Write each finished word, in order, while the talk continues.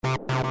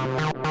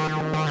Terra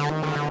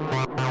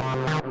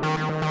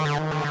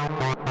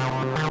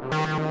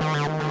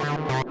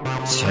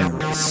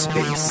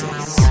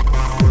Spaces.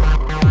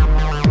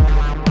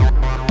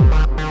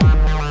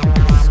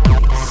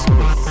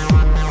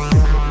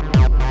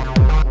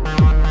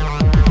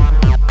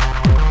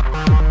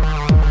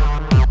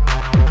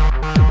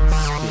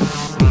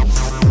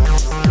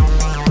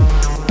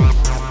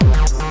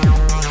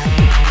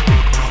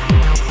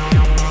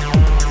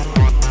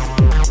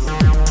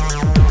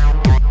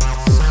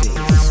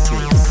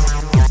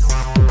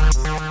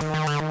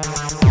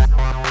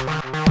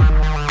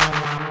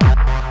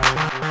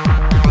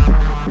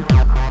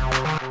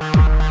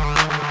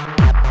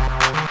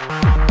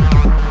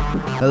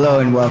 Hello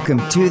and welcome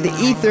to The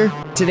Ether.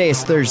 Today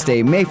is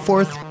Thursday, May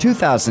 4th,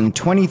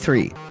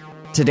 2023.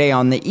 Today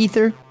on The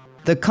Ether,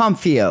 the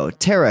Confio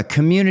Terra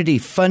Community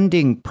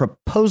Funding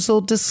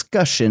Proposal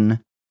Discussion,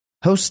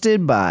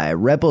 hosted by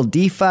Rebel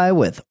DeFi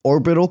with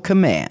Orbital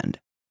Command.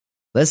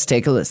 Let's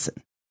take a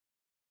listen.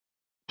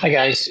 Hi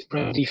guys,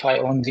 Rebel DeFi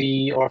on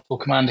the Orbital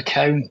Command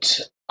account.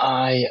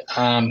 I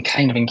am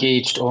kind of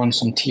engaged on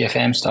some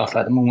TFM stuff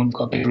at the moment. We've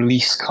got a big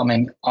release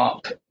coming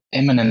up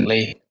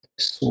imminently.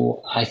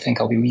 So I think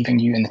I'll be leaving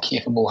you in the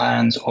capable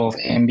hands of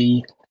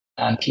MB,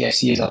 and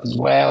PSC is up as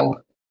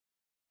well.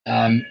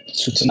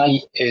 So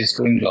tonight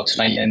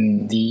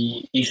in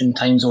the Asian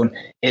time zone,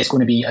 it's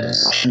going to be a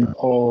discussion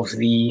of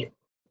the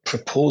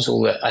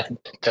proposal that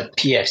the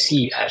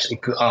PFC actually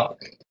put up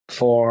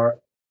for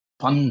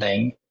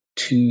funding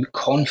to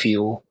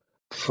Confio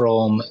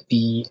from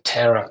the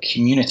Terra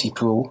community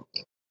pool.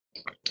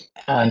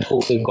 And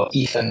hopefully we've got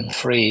Ethan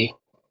Frey,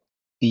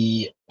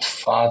 the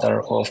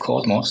father of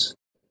Cosmos,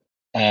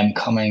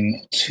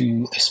 coming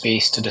to the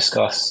space to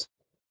discuss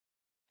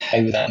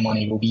how that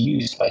money will be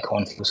used by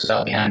Confio, so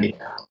that'll be handy.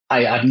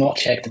 I've not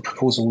checked the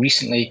proposal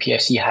recently.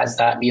 PFC, has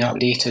that been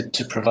updated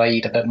to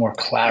provide a bit more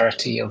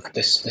clarity of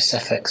the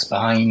specifics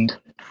behind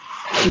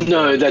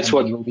No, that's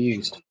what will be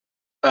used?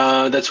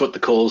 That's what the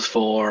call's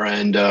for,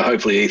 and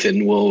hopefully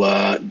Ethan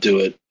will do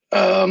it.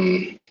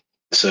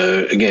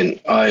 So again,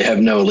 I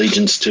have no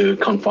allegiance to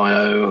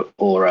Confio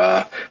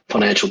or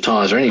financial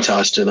ties or any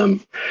ties to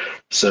them.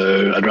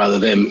 So I'd rather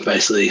them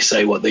basically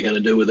say what they're going to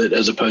do with it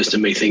as opposed to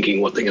me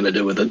thinking what they're going to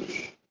do with it.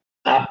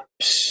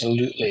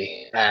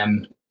 Absolutely.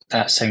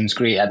 That sounds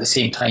great. At the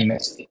same time,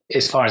 it's,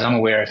 as far as I'm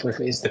aware, if it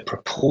is the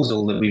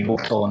proposal that we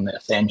vote on, that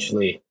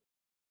essentially,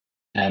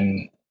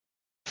 that's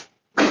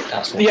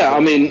what. Yeah, I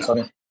mean,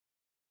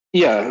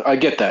 yeah, I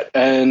get that.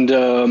 And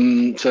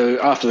so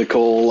after the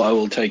call, I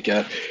will take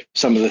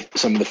some of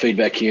the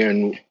feedback here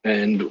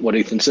and what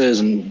Ethan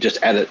says, and just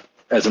add it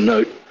as a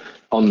note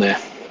on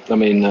there. I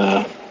mean,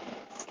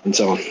 and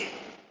so on.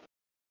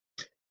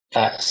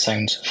 That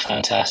sounds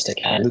fantastic.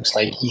 And it looks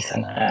like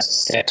Ethan has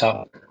stepped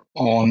up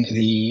on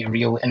the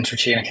real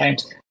Interchain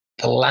account.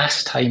 The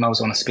last time I was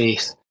on a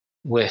space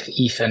with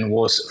Ethan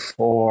was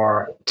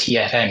for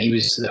TFM. He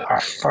was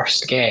our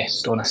first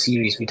guest on a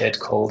series we did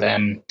called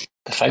the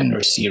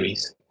Founders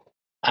Series.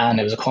 And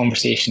it was a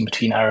conversation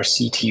between our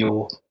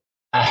CTO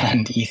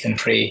and Ethan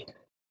Frey.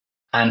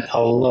 And a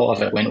lot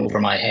of it went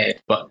over my head.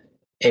 But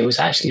it was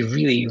actually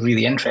really,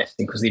 really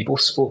interesting because they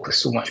both spoke with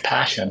so much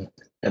passion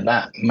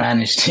that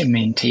managed to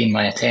maintain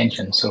my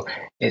attention. So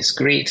it's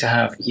great to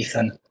have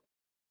Ethan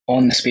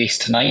on the space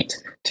tonight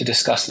to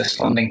discuss this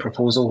funding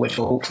proposal, which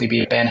will hopefully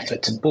be a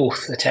benefit to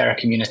both the Terra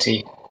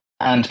community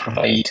and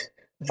provide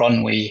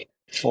runway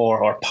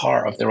for, or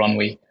part of the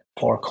runway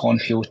for,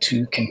 Confio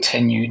to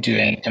continue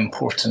doing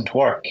important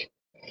work.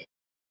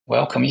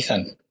 Welcome,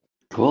 Ethan.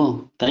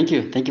 Cool. Thank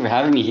you. Thank you for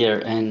having me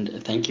here,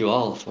 and thank you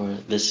all for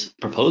this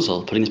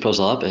proposal, putting this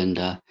proposal up and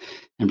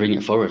bringing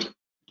it forward.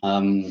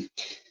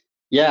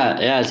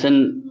 Yeah, it's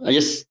been, I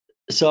guess,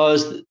 so I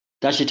was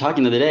actually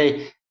talking the other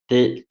day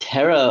that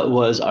Terra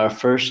was our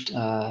first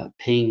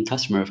paying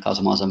customer of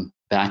Cosmosm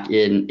back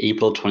in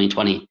April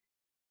 2020.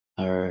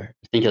 Or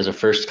I think it was our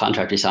first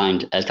contract we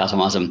signed as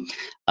Cosmosm.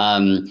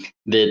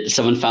 That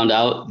someone found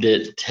out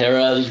that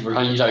Terra were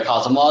going to use our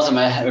Cosmosm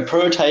a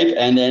prototype,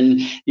 and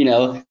then,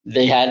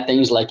 they had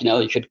things like,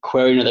 you could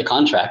query another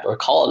contract or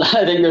call it.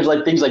 I think there's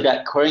like things like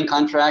that, querying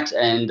contracts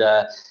and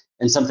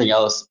something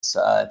else,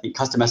 I think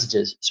custom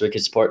messages, so we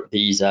could support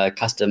these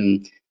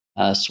custom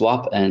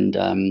swap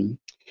and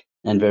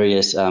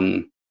various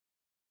the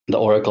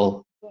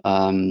Oracle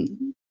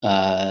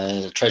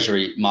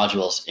treasury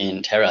modules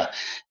in Terra.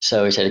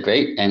 So we said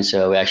great, and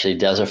so we actually,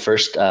 that was our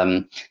first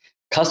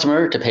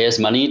customer to pay us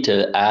money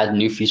to add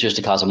new features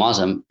to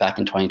Cosmosm back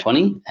in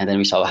 2020, and then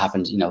we saw what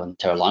happened, when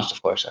Terra launched,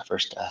 of course, our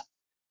first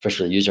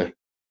real user.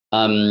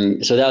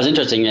 So that was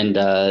interesting, and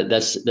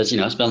that's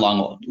it's been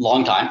a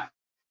long time.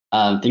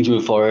 Things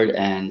move forward,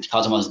 and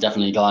Cosmos has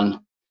definitely gone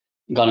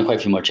on quite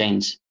a few more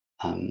chains.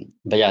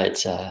 But yeah,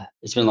 it's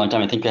been a long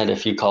time. I think we had a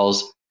few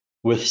calls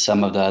with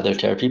some of the other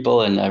Terra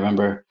people, and I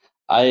remember,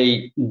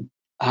 I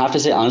have to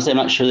say honestly, I'm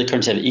not sure the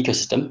current state of the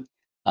ecosystem,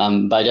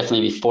 but I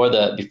definitely before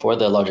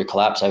the larger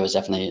collapse, I was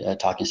definitely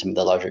talking to some of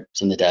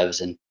the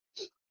devs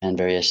and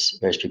various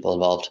people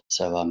involved.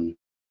 So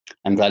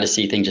I'm glad to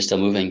see things are still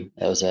moving.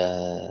 That was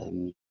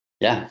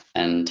yeah,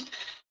 and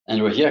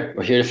we're here.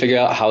 We're here to figure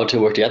out how to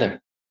work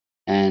together,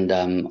 and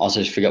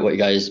also to figure out what you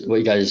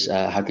guys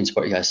how can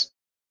support you guys.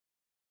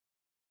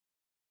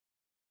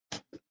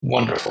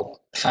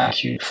 Wonderful.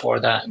 Thank you for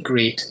that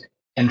great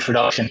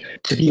introduction.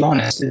 To be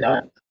honest,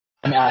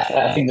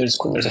 I think there's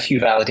a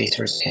few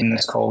validators in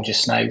this call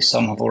just now.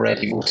 Some have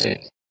already voted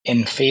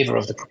in favour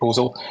of the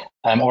proposal.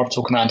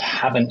 Orbital Command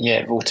haven't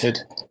yet voted.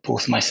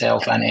 Both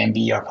myself and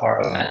MB are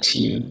part of that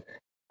team.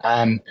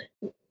 I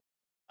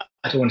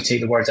don't want to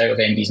take the words out of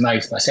MB's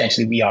mouth, but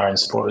essentially we are in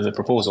support of the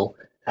proposal.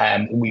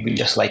 We would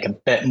just like a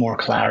bit more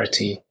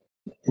clarity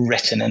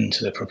written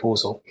into the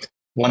proposal.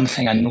 One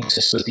thing I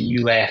noticed was that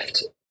you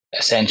left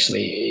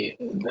essentially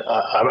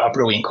a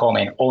brilliant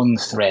comment on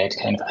the thread,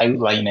 kind of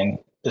outlining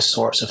the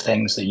sorts of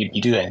things that you'd be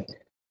doing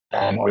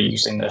or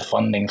using the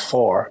funding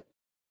for.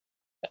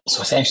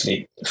 So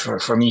essentially,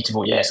 for me to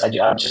vote yes, I'd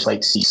just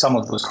like to see some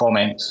of those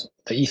comments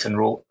that Ethan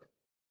wrote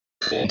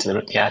into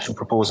the actual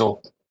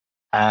proposal,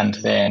 and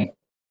then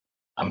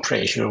I'm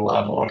pretty sure we'll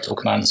have Orbital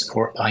Command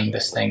support behind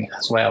this thing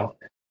as well.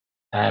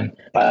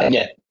 But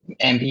yeah,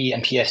 MB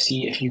and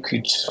PFC, if you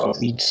could sort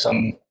of lead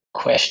some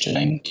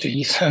questioning to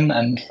Ethan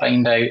and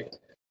find out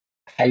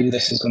how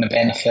this is going to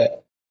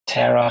benefit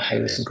Terra, how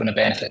this is going to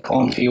benefit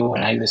Confio,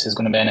 and how this is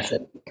going to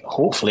benefit,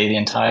 hopefully, the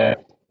entire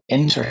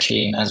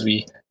interchain as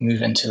we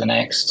move into the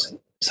next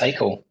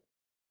cycle.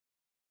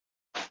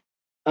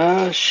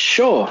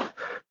 Sure.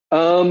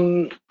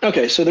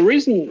 Okay, so the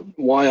reason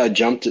why I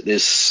jumped at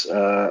this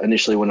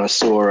initially when I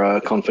saw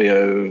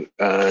Confio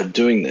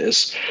doing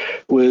this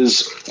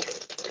was,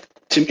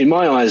 in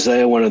my eyes,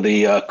 they are one of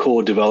the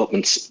core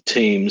development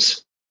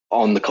teams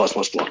on the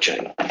Cosmos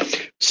blockchain.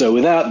 So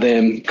without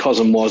them,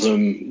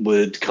 CosmWasm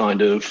would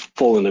kind of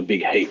fall in a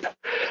big heap.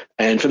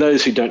 And for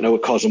those who don't know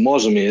what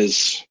CosmWasm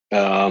is,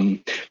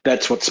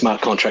 that's what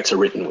smart contracts are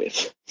written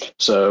with.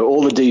 So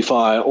all the DeFi,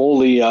 all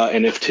the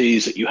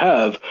NFTs that you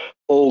have,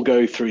 all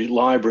go through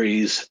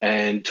libraries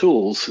and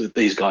tools that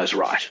these guys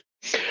write.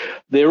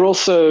 They're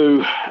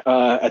also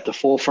at the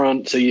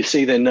forefront, so you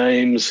see their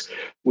names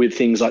with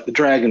things like the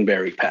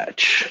Dragonberry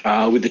patch,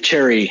 with the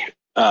Cherry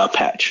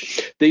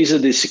patch. These are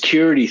the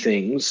security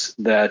things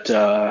that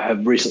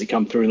have recently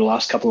come through in the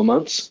last couple of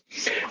months.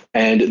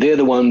 And they're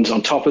the ones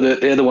on top of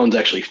it. They're the ones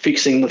actually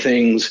fixing the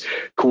things,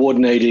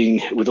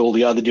 coordinating with all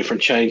the other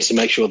different chains to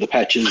make sure the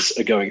patches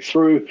are going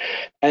through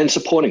and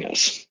supporting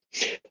us.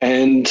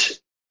 And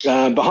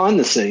behind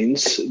the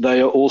scenes,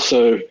 they are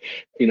also,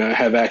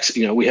 have access.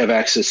 We have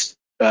access.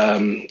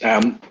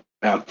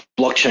 Our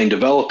blockchain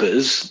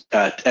developers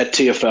at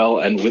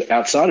TFL and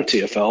outside of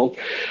TFL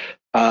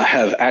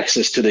have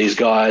access to these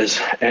guys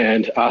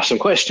and ask them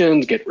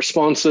questions, get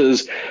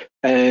responses,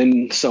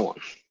 and so on.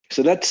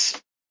 So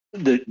that's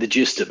the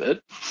gist of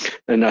it,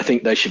 and I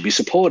think they should be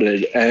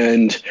supported.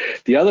 And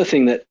the other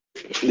thing that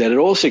it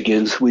also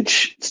gives,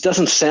 which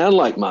doesn't sound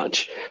like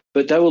much,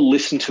 but they will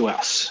listen to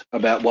us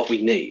about what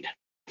we need.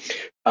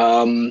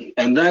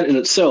 And that in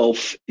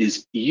itself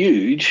is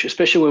huge,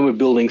 especially when we're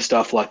building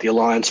stuff like the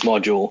Alliance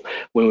module,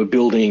 when we're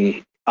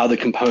building other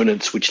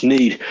components which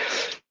need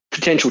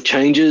potential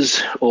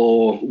changes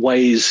or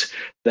ways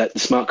that the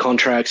smart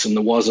contracts and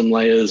the WASM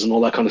layers and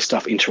all that kind of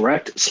stuff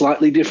interact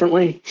slightly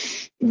differently.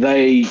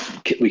 We've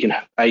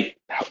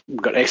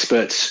got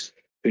experts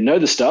who know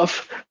the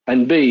stuff,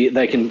 and B,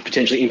 they can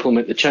potentially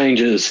implement the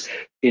changes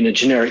in a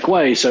generic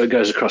way so it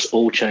goes across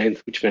all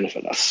chains which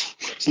benefit us.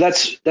 So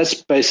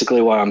that's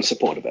basically why I'm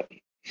supportive of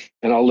it.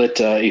 And I'll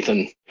let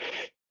Ethan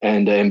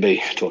and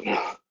MB talk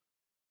now.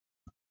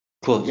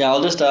 Cool. Yeah,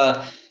 I'll just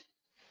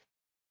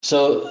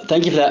so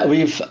thank you for that.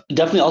 We've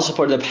definitely all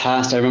supported the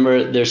past. I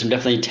remember there's some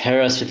definitely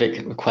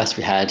Terra-specific requests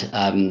we had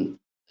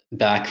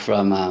back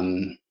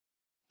from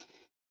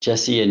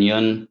Jesse and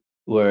Yun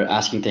were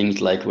asking things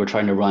like, we're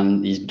trying to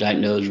run these giant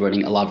nodes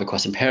running a lot of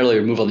requests in parallel,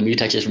 remove all the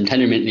mutexes from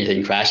Tendermint and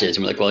anything crashes.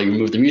 And we're like, well, you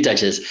remove the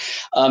mutexes.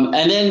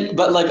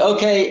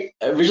 Okay,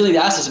 originally they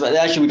asked us about it.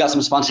 Actually, we got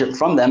some sponsorship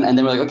from them. And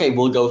then we're like, okay,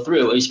 we'll go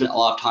through. And we spent a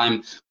lot of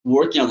time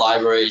working on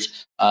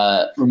libraries,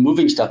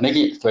 removing stuff,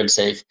 making it thread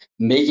safe,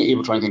 making it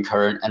able to run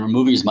concurrent, and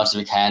removing as much as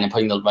we can and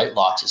putting the right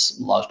locks as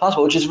low as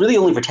possible, which is really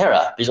only for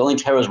Terra, because only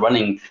Terra is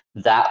running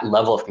that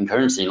level of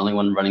concurrency, and only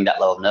one running that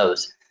level of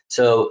nodes.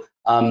 So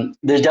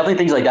there's definitely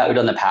things like that we've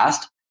done in the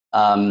past.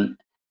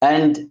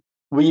 And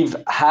we've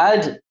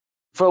had,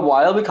 for a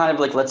while, we kind of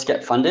like, let's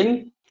get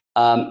funding.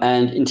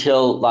 And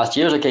until last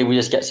year, okay, we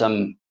just get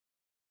some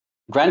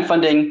grant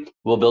funding,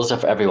 we'll build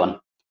stuff for everyone.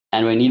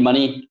 And when we need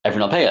money,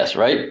 everyone will pay us,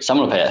 right?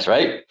 Someone will pay us,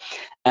 right?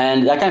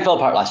 And that kind of fell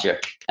apart last year.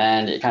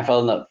 And it kind of fell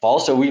in the fall.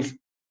 So we've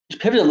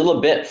pivoted a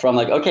little bit from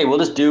like, okay, we'll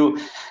just do,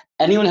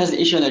 anyone has an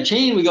issue on their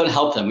chain, we go and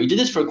help them. We did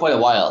this for quite a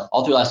while,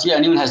 all through last year.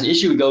 Anyone has an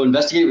issue, we go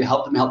investigate, we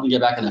help them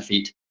get back on their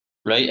feet,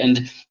 right?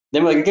 And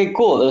then we're like, okay,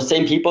 cool. Those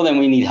same people, then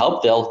we need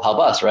help, they'll help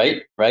us,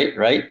 right?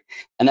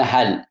 And that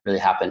hadn't really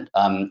happened.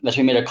 Unless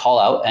we made a call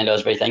out, and I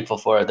was very thankful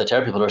for the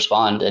Terra people to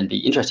respond and be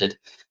interested,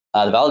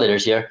 the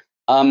validators here.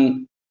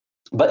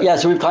 But yeah,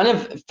 so we've kind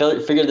of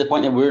figured the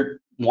point that we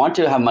want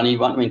to have money, we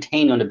want to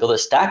maintain, want to build a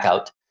stack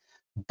out.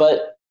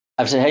 But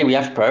I've said, hey, we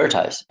have to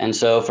prioritize. And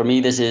so for me,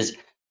 this is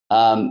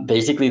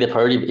basically the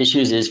priority of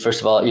issues is, first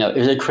of all, if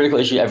there's a critical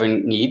issue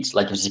everyone needs,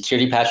 like a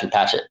security patch, we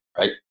patch it,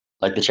 right?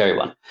 Like the cherry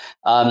one.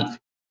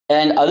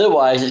 And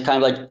otherwise, it's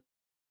kind of like,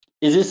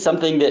 is this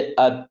something that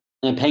a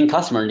paying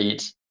customer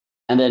needs?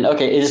 And then,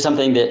 okay, is this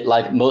something that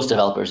like most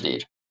developers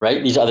need,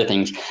 right? These other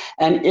things.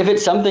 And if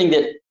it's something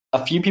that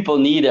a few people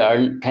need that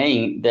aren't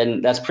paying,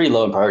 then that's pretty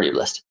low in priority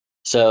list.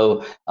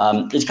 So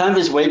it's kind of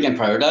this way you can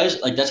prioritize.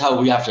 Like that's how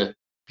we have to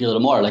be a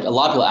little more. Like a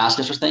lot of people ask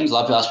us for things, a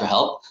lot of people ask for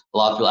help, a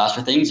lot of people ask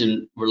for things,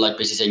 and we're like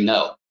basically saying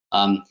no.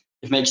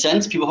 If it makes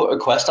sense, people put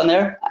requests on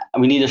there,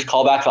 and we need this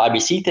callback for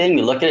IBC thing.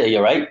 We look at it,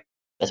 you're right,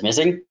 that's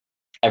missing.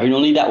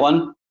 Everyone will need that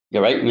one.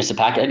 You're right, we missed a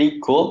packet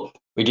ID, cool.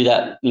 We do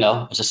that,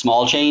 it's a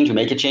small change, we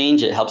make a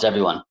change, it helps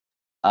everyone.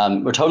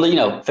 We're totally,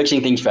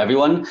 fixing things for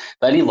everyone,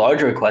 but any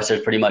larger requests are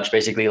pretty much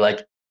basically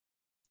like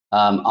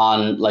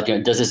on like,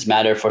 does this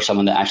matter for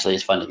someone that actually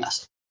is funding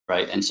us,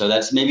 right? And so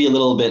that's maybe a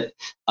little bit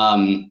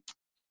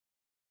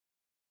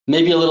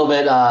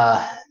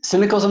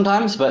cynical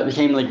sometimes, but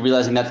became like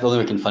realizing that's the only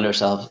way we can fund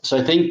ourselves. So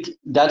I think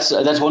that's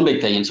one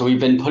big thing. And so we've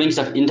been putting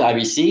stuff into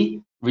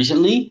IBC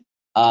recently,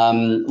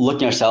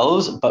 looking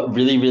ourselves, but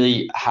really,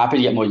 really happy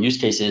to get more use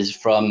cases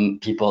from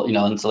people,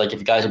 and so like if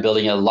you guys are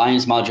building an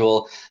Alliance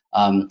module,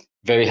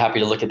 very happy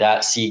to look at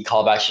that, see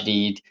callbacks you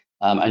need.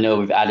 I know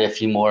we've added a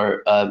few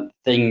more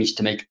things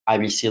to make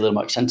IBC a little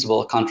more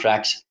extensible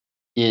contracts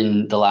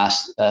in the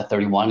last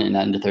 31 and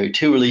then the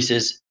 32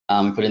 releases.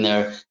 We put in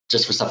there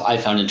just for stuff I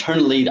found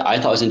internally that I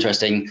thought was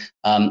interesting,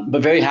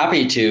 but very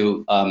happy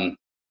to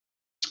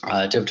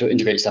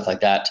integrate stuff like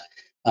that,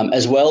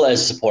 as well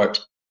as support.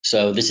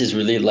 So this is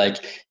really like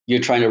you're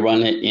trying to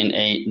run it in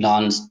a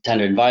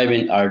non-standard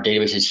environment. Our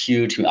database is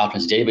huge. We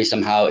optimize the database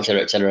somehow, et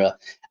cetera, et cetera.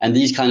 And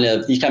these kind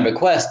of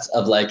requests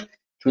of like,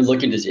 can we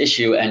look into this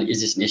issue, and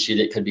is this an issue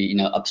that could be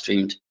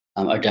upstreamed?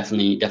 Are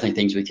definitely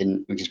things we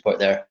can support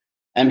there.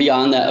 And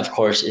beyond that, of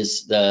course,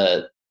 is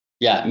the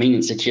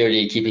maintenance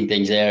security, keeping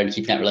things there and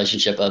keeping that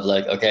relationship of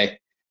like, okay,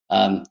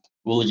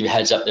 we'll give you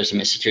heads up. There's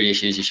some security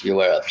issues you should be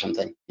aware of or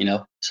something.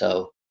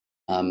 So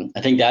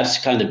I think that's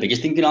kind of the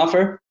biggest thing we can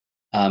offer.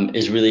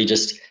 Is really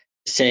just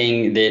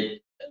saying that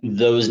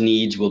those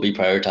needs will be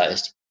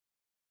prioritized.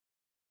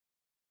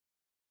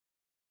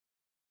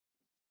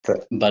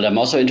 But I'm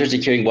also interested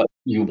in hearing what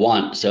you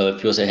want. So if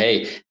people say,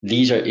 hey,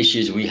 these are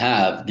issues we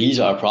have, these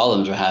are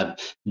problems we have,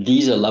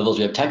 these are levels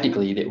we have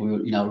technically that we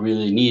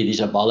really need,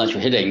 these are bottlenecks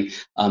we're hitting,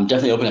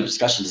 definitely open up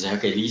discussions and say,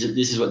 okay,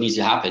 this is what needs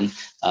to happen.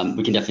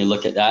 We can definitely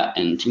look at that,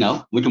 and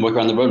we can work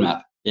around the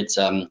roadmap. It's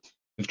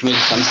we've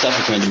committed some stuff,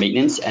 we've committed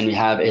maintenance, and we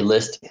have a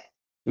list.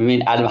 We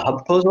made Adam a hub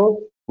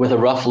proposal with a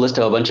rough list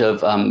of a bunch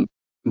of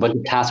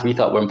tasks we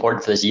thought were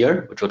important for this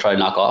year, which we'll try to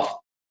knock off.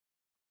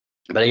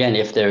 But again,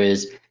 if there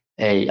is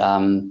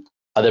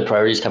other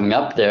priorities coming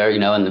up there,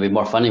 and there'll be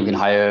more funding, we can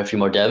hire a few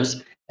more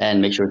devs and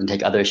make sure we can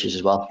take other issues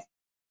as well.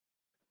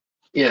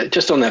 Yeah,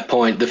 just on that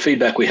point, the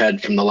feedback we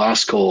had from the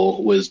last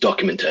call was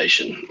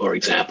documentation or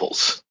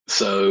examples.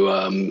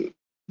 So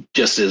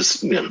just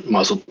as might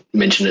as well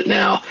mention it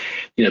now,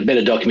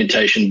 better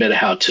documentation, better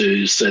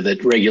how-tos, so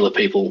that regular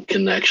people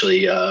can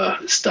actually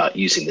start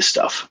using this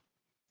stuff.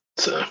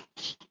 So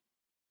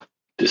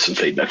just some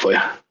feedback for you.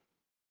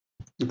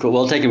 Cool.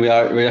 Well taken. We're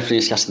definitely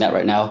discussing that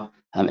right now.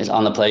 It's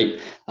on the plate.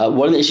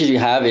 One of the issues we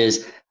have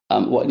is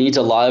what needs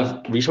a lot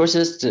of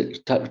resources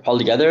to pull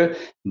together,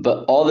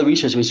 but all the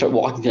resources, when we start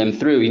walking them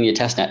through, you need a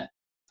test net.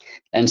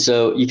 And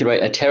so you could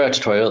write a Terra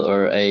tutorial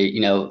or a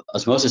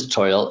Osmosis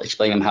tutorial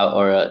explaining them how,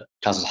 or a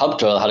Cosmos Hub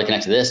tutorial, how to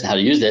connect to this and how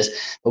to use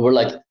this. But we're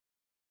like,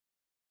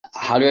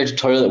 how do I write a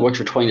tutorial that works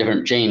for 20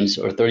 different chains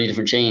or 30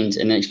 different chains,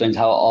 and then explains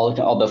how all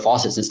the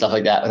faucets and stuff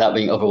like that without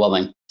being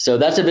overwhelming? So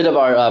that's a bit of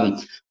our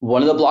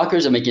one of the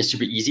blockers of making a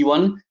super easy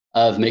one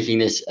of making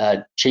this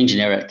chain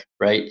generic,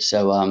 right?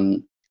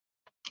 So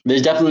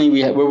there's definitely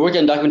we're working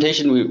on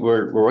documentation.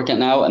 We're working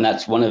on it now, and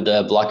that's one of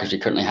the blockers we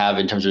currently have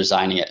in terms of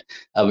designing it.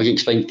 We can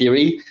explain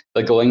theory,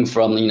 but going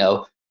from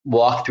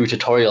walk through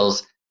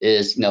tutorials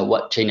is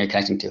what chain you're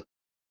connecting to.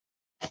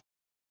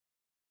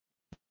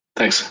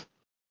 Thanks.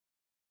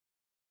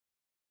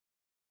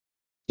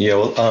 Yeah,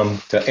 well,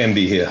 the MB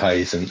here,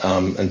 Hayes,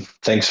 and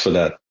thanks for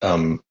that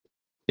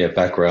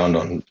background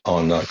on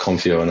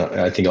Confio, and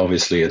I think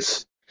obviously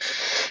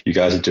you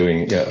guys are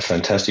doing a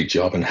fantastic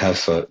job and have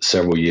for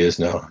several years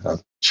now.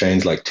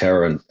 Chains like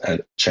Terra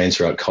and chains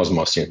throughout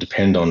Cosmos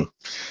depend on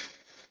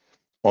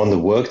the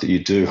work that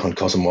you do on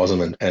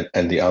Cosmosm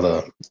and the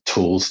other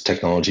tools,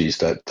 technologies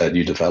that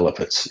you develop.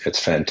 It's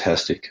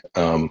fantastic.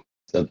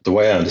 The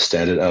way I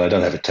understand it, and I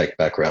don't have a tech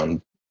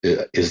background,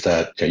 is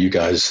that you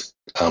guys,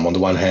 on the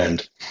one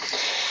hand,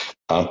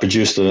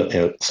 produce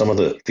some of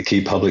the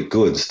key public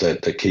goods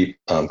that keep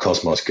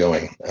Cosmos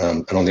going,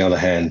 and on the other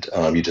hand,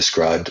 you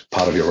described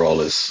part of your role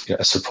as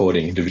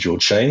supporting individual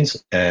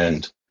chains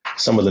and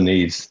some of the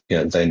needs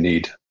they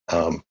need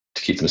to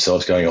keep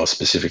themselves going, or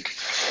specific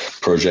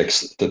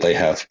projects that they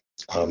have.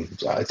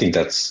 I think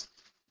that's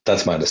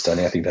my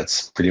understanding. I think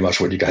that's pretty much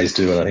what you guys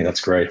do, and I think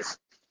that's great.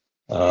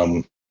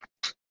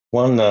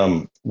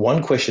 One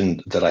one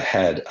question that I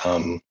had,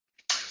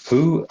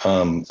 who,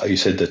 you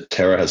said that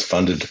Terra has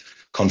funded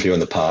Confio in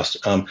the past.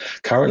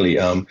 Currently,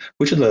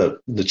 which are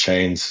the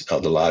chains,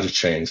 the larger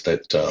chains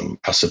that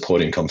are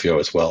supporting Confio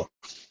as well,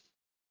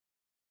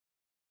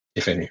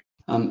 if any?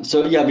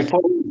 So yeah,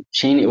 before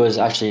chain, it was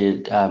actually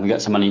we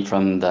got some money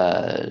from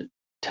the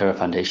Terra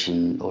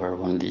Foundation or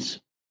one of these.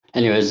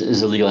 Anyways,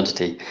 it's a legal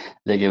entity.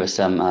 They gave us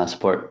some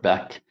support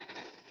back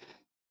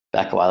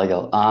a while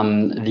ago.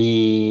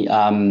 The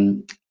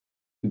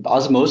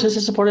Osmosis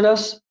has supported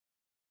us.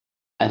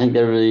 I think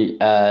they really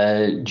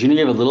Juno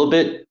gave a little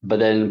bit, but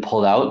then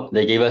pulled out.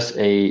 They gave us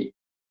a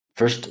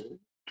first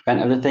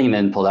grant of the thing and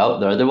then pulled out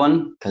the other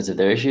one because of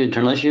their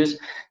internal issues.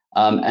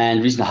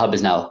 And Recent Hub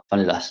has now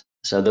funded us.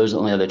 So those are the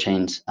only other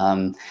chains.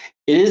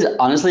 It is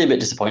honestly a bit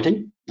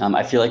disappointing.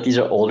 I feel like these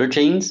are older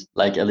chains.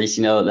 Like at least,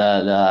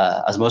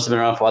 the Osmosis has been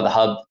around for a while. The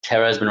Hub,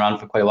 Terra has been around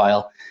for quite a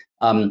while.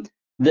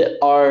 That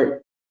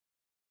are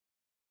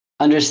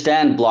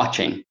understand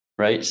blockchain,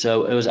 right?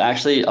 So it was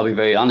actually, I'll be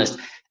very honest,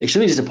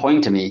 extremely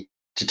disappointing to me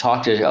to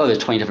talk to, there's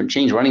 20 different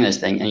chains running this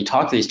thing. And you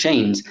talk to these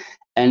chains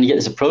and you get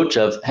this approach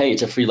of, hey,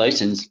 it's a free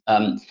license.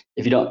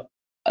 If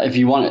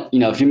you want it,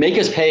 if you make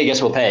us pay, I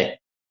guess we'll pay.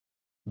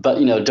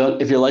 But,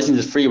 if your license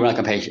is free, we're not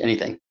going to pay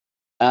anything.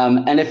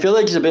 And I feel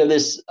like there's a bit of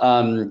this,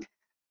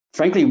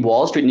 frankly,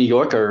 Wall Street, New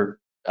Yorker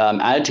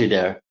attitude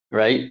there,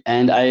 right?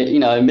 And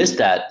I missed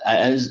that.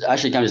 I was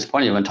actually kind of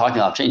disappointed when talking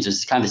about chains.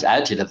 There's kind of this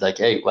attitude of like,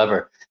 hey,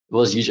 whatever,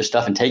 we'll just use your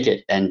stuff and take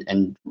it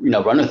and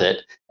run with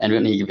it, and we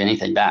don't need to give you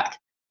anything back.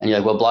 And you're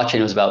like, well,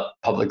 blockchain was about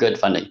public good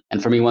funding.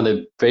 And for me, one of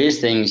the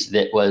greatest things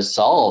that was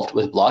solved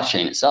with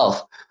blockchain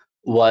itself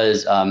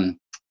was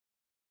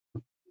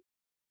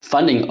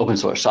funding open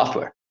source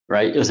software,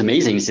 right? It was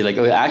amazing to see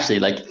actually,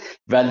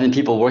 rather than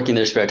people working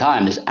their spare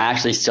time, there's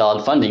actually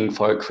solid funding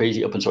for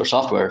crazy open source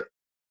software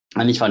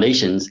on these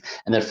foundations,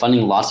 and they're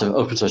funding lots of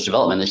open source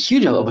development. A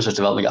huge amount of open source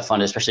development got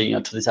funded, especially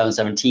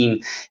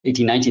 2017,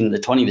 18, 19, the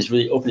 20. This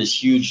really opened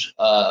this huge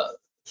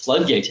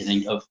floodgate, I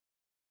think, of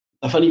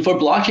funding for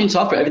blockchain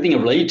software, everything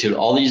related to it,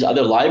 all these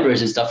other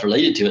libraries and stuff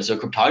related to it. So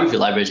cryptography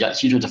libraries got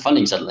huge amounts of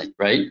funding suddenly,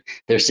 right?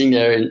 They're sitting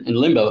there in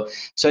limbo.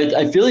 So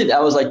I feel like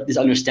that was like this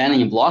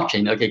understanding in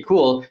blockchain. Okay,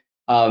 cool.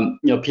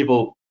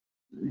 People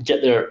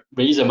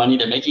raise their money,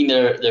 they're making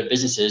their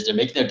businesses, they're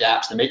making their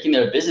dApps, they're making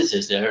their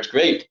businesses there. It's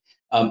great.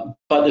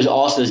 But there's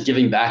also this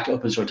giving back to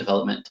open source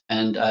development.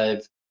 And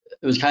it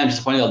was kind of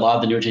disappointing that a lot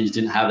of the newer changes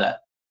didn't have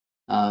that.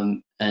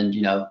 Then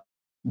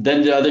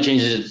the other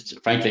changes,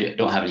 frankly,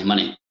 don't have any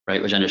money,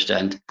 right? Which I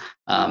understand.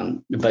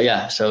 But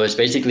yeah, so it's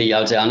basically, I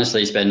would say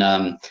honestly, it's been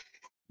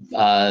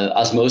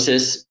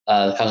Osmosis,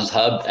 Cosmos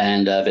Hub,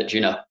 and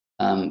Juno,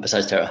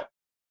 besides Terra.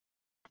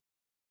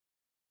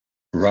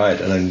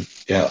 Right, and then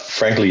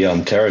frankly,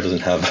 Terra doesn't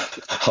have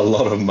a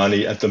lot of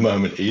money at the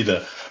moment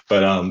either.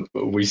 But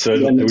we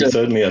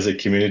certainly, as a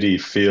community,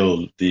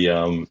 feel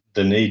the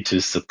need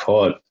to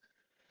support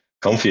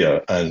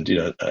Confio and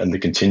and the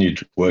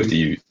continued work that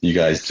you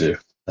guys do.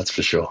 That's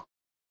for sure.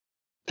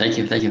 Thank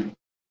you.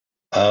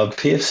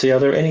 PFC, are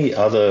there any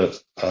other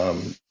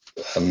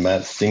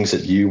Matt, things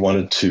that you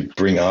wanted to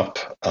bring up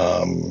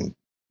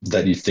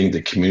that you think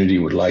the community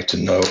would like to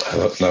know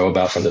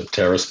about from the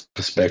Terra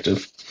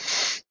perspective?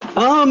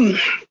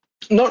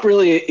 Not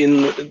really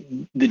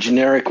in the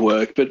generic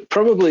work, but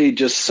probably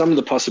just some of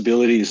the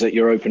possibilities that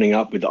you're opening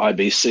up with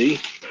IBC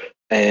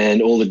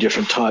and all the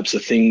different types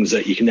of things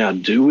that you can now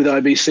do with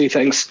IBC,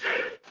 thanks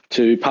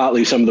to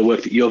partly some of the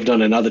work that you've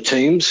done in other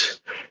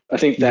teams. I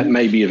think that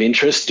may be of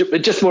interest,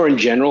 but just more in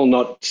general,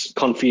 not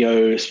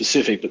Confio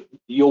specific, but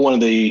you're one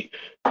of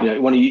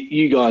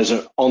you guys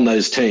are on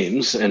those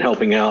teams and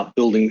helping out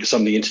building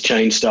some of the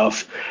interchain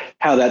stuff,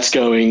 how that's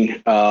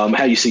going,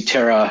 how you see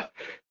Terra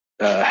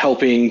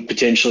helping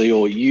potentially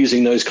or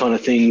using those kind of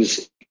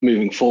things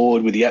moving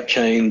forward with the app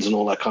chains and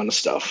all that kind of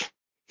stuff.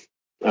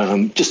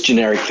 Just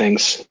generic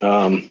things,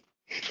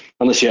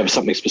 unless you have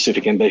something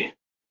specific, MB.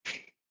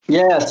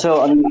 Yeah, so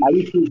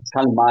IBC is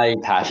kind of my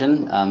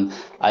passion.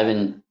 I've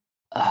been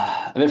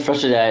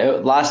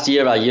frustrated. Last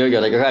year, about a year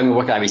ago, I've been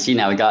working on IBC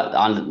now. We got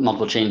on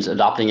multiple chains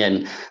adopting it,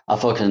 and I'll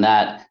focus on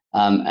that.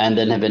 And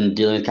then have been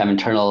dealing with kind of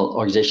internal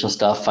organizational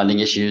stuff, funding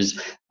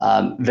issues,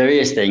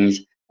 various things.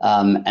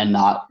 And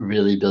not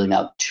really building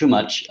out too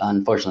much,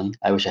 unfortunately.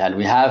 I wish I had.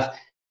 We have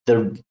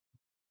the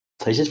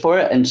places for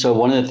it. And so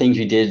one of the things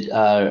we did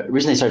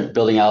recently started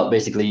building out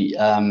basically,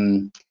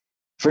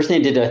 first thing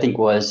I did, I think,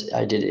 was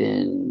I did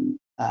in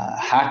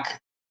Hack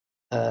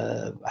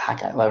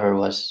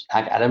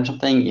Atom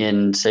something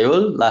in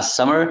Seoul last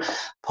summer,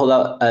 pulled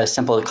out a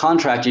simple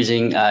contract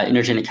using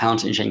interchain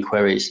accounts and interchain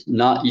queries,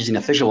 not using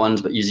official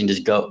ones, but using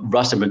just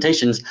Rust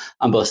implementations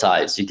on both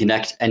sides. You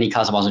connect any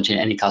Cosmos chain,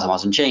 any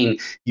Cosmos chain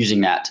using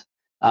that.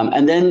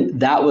 And then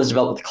that was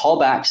developed with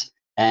callbacks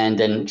and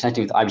then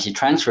connecting with IBC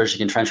transfers, you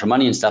can transfer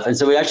money and stuff. And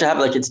so we actually have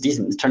it's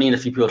decent. It's turning into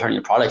a few people turning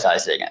into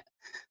productizing it.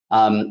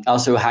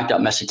 Also hacked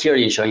out mesh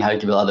security and showing how you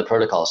can build other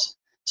protocols.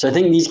 So I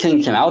think these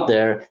things came out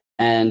there.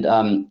 And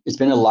it's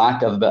been a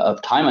lack of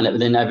time on it. But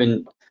then I've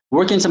been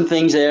working some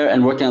things there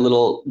and working on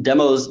little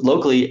demos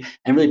locally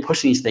and really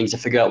pushing these things to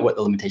figure out what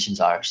the limitations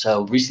are.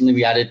 So recently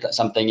we added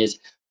something is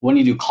when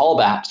you do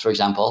callbacks, for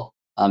example,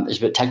 it's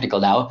a bit technical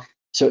now.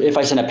 So if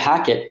I send a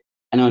packet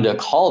and I want to do a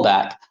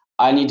callback,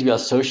 I need to be able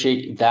to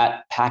associate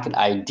that packet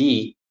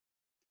ID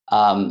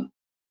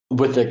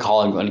with the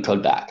call and run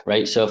code back,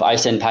 right? So if I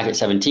send packet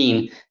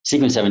 17,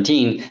 sequence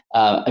 17,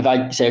 if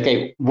I say,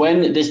 okay,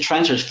 when this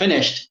transfer is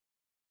finished,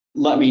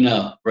 let me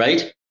know,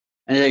 right?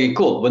 And they say,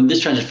 cool, when this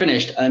transfer is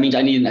finished, that means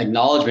I need an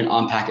acknowledgement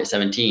on packet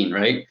 17,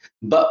 right?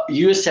 But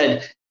you just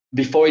said,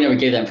 before you never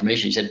gave that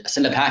information, you said,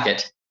 send a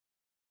packet,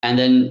 and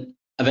then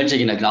eventually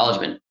get an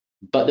acknowledgement.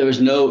 But there was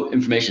no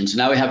information. So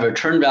now we have a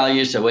return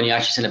value. So when you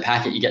actually send a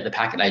packet, you get the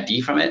packet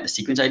ID from it, the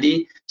sequence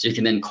ID. So you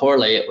can then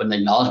correlate it when the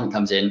acknowledgement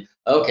comes in.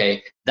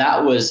 Okay,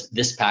 that was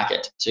this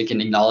packet. So you can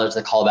acknowledge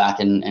the callback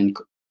and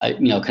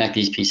connect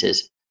these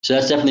pieces. So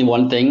that's definitely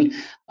one thing,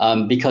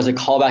 because the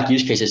callback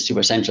use case is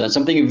super essential. That's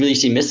something you really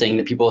see missing,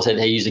 that people said,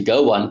 hey, use a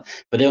Go one,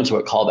 but they don't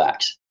support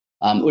callbacks,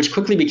 which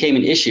quickly became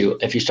an issue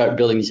if you start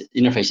building these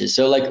interfaces.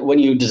 So like when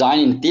you design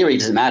in theory, it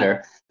doesn't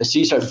matter, but so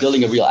you start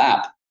building a real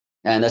app.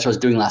 And that's what I was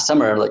doing last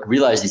summer, like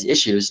realize these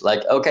issues,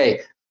 like,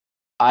 okay,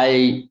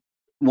 I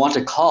want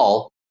to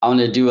call, I want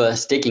to do a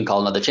staking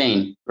call, another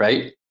chain,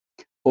 right?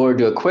 Or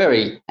do a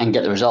query and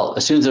get the result.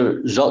 As soon as the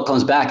result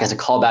comes back as a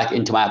callback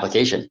into my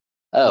application,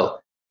 oh,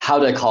 how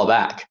do I call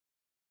back?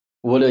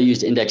 What do I use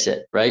to index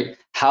it, right?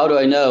 How do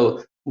I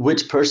know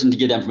which person to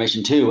give the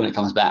information to when it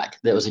comes back?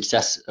 That was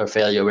success or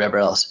failure or whatever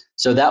else.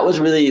 So that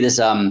was really this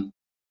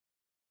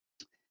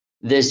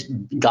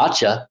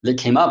gotcha that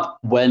came up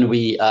when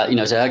we,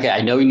 said, okay,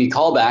 I know we need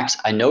callbacks.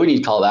 I know we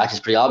need callbacks. It's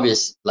pretty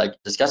obvious, like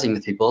discussing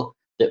with people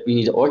that we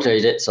need to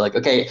orchestrate it. So like,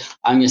 okay,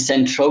 I'm going to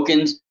send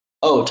tokens.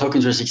 Oh,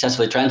 tokens were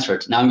successfully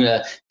transferred. Now I'm going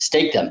to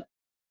stake them.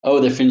 Oh,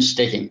 they're finished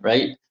staking,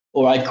 right?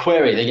 Or I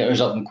query, they get a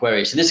result from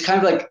query. So this kind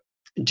of like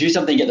do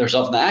something, get the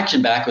result from the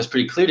action back was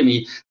pretty clear to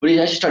me. But I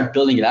actually started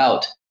building it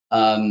out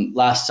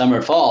last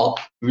summer, fall,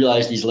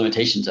 realized these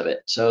limitations of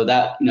it. So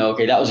that,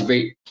 that was a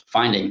great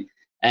finding.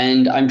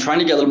 And I'm trying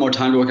to get a little more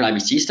time to work on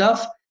IBC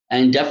stuff,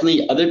 and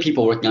definitely other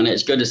people working on it.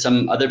 It's good to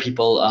some other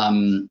people.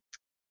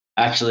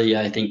 Actually,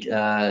 I think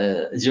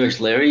 0x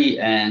Larry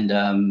and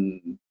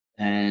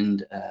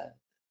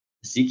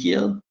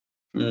Ezekiel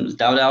from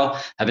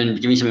DAO have been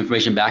giving some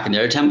information back in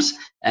their attempts.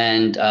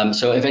 And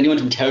so if anyone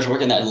from Terra is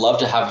working on that, I'd love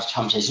to have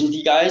conversations with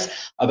you guys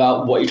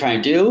about what you're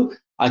trying to do.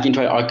 I can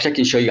try to architect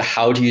and show you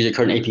how to use the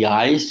current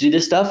APIs to do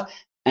this stuff.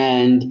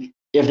 And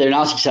if they're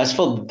not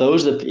successful,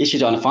 those are the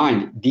issues I want to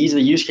find. These are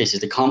the use cases,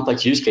 the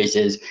complex use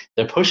cases.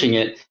 They're pushing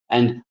it,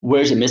 and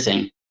where's it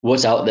missing?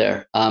 What's out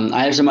there?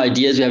 I have some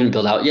ideas we haven't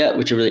built out yet,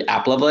 which are really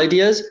app level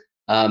ideas,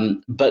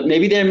 but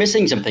maybe they're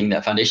missing something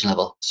at foundation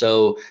level.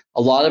 So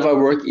a lot of our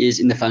work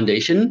is in the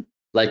foundation,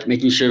 like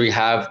making sure we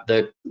have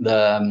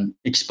the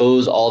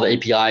expose all the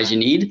APIs you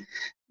need.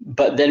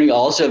 But then we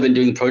also have been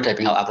doing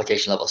prototyping out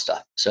application level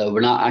stuff. So we're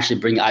not actually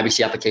bringing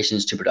IBC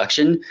applications to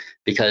production,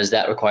 because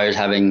that requires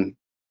having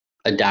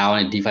a DAO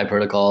and a DeFi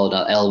protocol,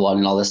 an L1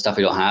 and all this stuff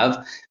we don't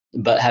have,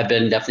 but have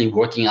been definitely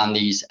working on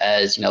these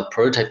as,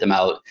 prototype them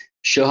out,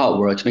 show how it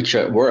works, make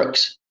sure it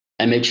works,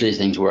 and make sure these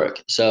things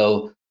work.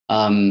 So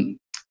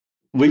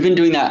we've been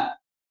doing that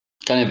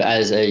kind of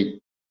as a,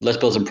 let's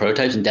build some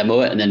prototypes and demo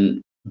it, and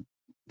then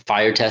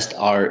fire test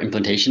our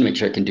implementation, make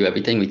sure it can do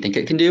everything we think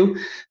it can do.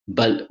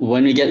 But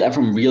when we get that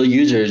from real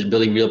users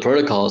building real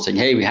protocols, saying,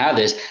 hey, we have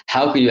this,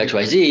 how can we do X,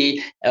 Y,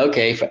 Z?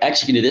 Okay, for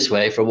X, you can do this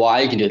way. For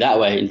Y, you can do it that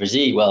way. And for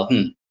Z, well,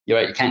 you're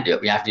right, you can't do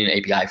it. We have to do an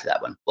API for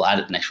that one. We'll add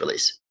it the next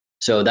release.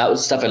 So that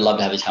was stuff I'd love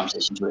to have these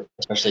conversations with,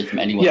 especially from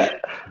anyone. Yeah.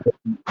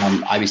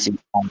 IBC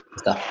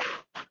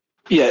stuff.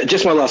 Yeah,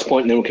 just my last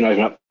point, and then we can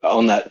open up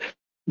on that.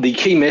 The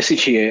key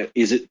message here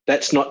is that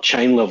that's not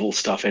chain level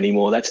stuff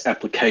anymore. That's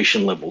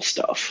application level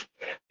stuff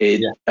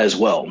as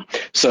well.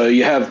 So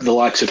you have the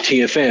likes of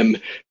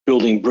TFM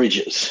building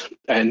bridges,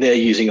 and they're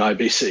using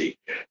IBC.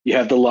 You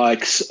have the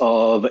likes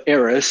of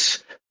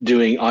Eris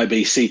doing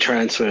IBC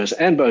transfers,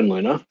 and Bone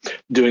Luna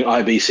doing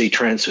IBC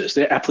transfers.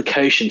 They're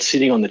applications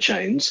sitting on the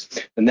chains,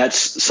 and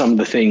that's some of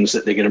the things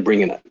that they're going to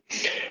bring in it.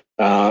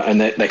 And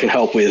that they can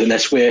help with. And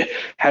that's where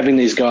having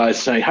these guys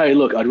saying, hey,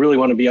 look, I'd really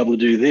want to be able to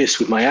do this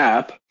with my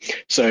app.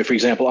 So, for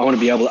example, I want to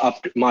be able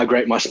to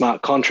migrate my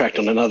smart contract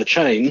on another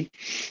chain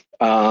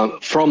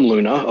from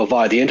Luna or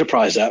via the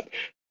enterprise app.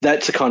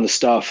 That's the kind of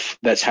stuff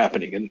that's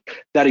happening. And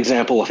that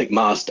example, I think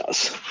Mars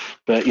does.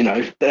 But,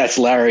 that's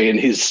Larry, and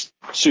he's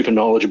super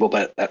knowledgeable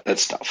about that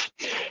stuff.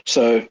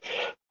 So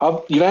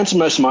you've answered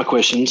most of my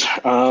questions.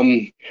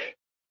 We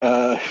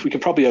can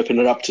probably open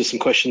it up to some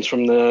questions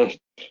from the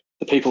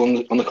people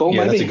on the call.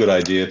 Yeah, maybe? That's a good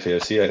idea,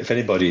 Pierce. Yeah, if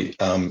anybody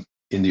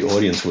in the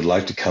audience would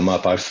like to come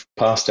up, I've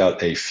passed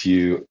out a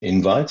few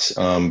invites,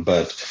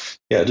 but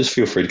yeah, just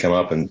feel free to come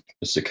up and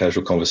just a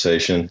casual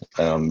conversation.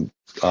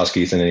 Ask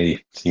Ethan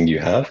anything you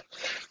have,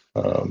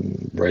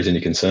 raise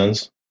any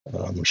concerns.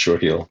 I'm sure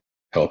he'll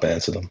help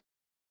answer them.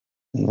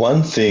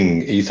 One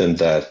thing, Ethan,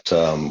 that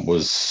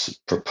was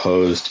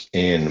proposed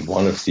in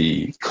one of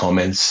the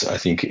comments, I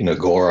think in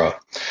Agora,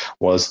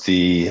 was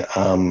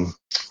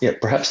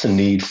perhaps the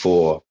need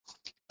for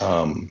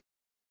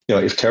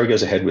if Terra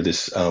goes ahead with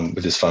this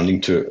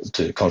funding to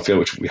Confio,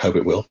 which we hope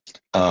it will,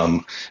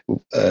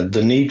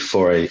 the need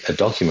for a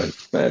document,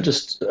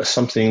 just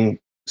something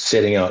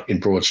setting out in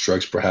broad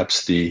strokes,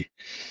 perhaps the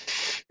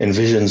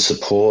envisioned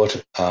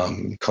support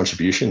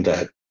contribution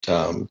that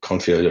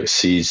Confio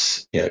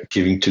sees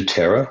giving to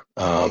Terra.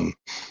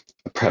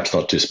 Perhaps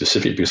not too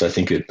specific, because I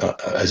think it,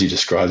 as you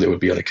described, it would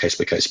be on a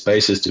case-by-case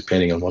basis,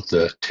 depending on what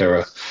the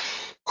Terra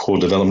core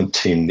development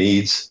team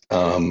needs,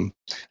 and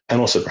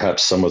also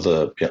perhaps some of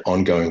the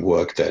ongoing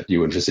work that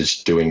you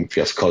envisage doing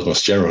for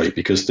Cosmos generally,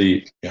 because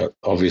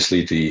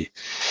obviously the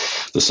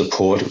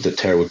support that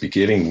Terra would be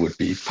giving would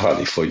be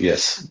partly for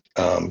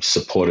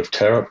support of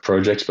Terra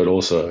projects, but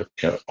also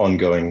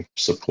ongoing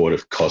support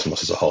of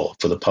Cosmos as a whole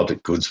for the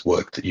public goods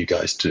work that you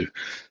guys do.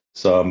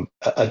 So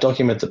a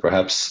document that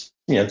perhaps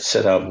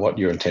set out what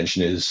your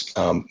intention is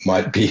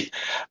might be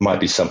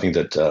something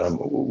that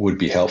would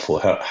be helpful.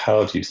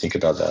 How do you think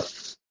about that?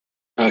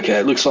 Okay,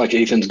 it looks like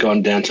Ethan's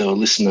gone down to a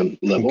listener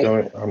level.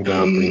 I'm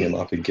going to bring him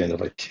up again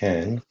if I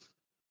can.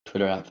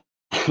 Twitter app.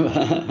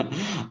 I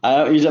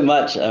don't use it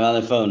much. I'm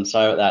on the phone.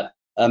 Sorry about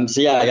that.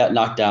 So yeah, I got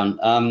knocked down.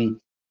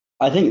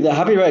 I think they're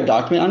happy to write a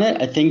document on it.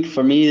 I think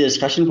for me, the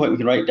discussion point, we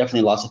can write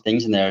definitely lots of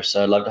things in there.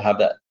 So I'd love to have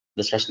that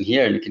discussion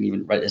here, and we can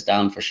even write this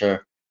down for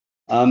sure.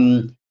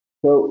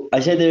 So I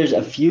said there's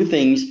a few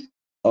things.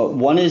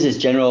 One is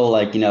general,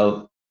 like,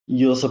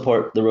 you'll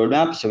support the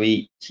roadmap. So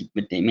we keep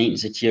maintain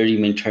security,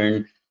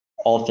 maintain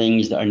all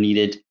things that are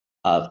needed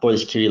for the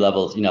security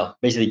levels,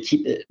 basically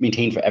keep it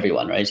maintained for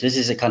everyone, right? So this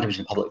is a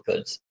contribution to public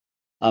goods.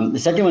 The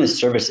second one is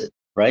services,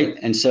 right?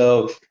 And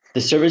so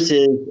the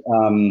services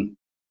we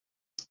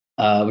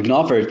can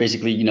offer is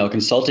basically,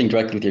 consulting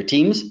directly with your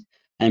teams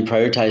and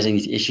prioritizing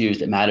these issues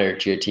that matter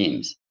to your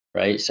teams,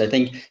 right? So I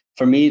think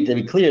for me, to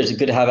be clear, it's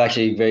good to have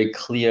actually very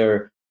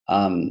clear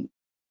contact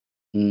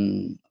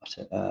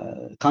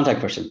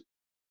person.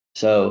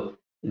 So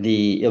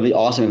it'll be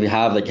awesome if we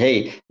have like,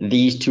 hey,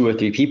 these 2 or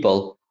 3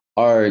 people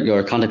are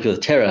your contact people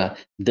with Terra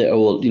that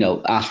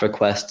will, ask for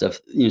requests of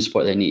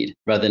support they need,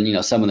 rather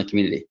than, someone in the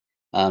community.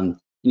 For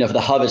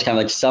the hub, it's kind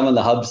of like someone in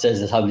the hub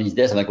says the hub needs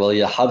this. I'm like, well,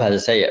 the hub has to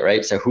say it,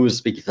 right? So who's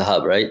speaking to the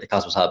hub, right? The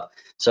Cosmos hub.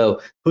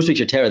 So who speaks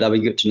to Terra? That'd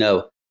be good to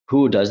know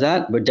who does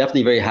that. We're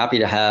definitely very happy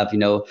to have,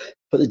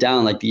 put it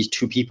down like these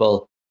 2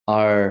 people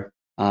are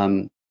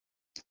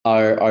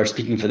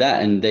speaking for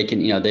that, and they can,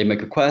 they make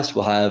requests.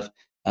 We'll have,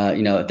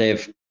 if they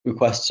have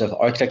requests of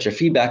architecture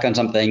feedback on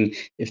something,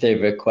 if they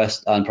have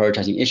requests on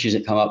prioritizing issues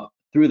that come up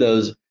through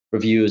those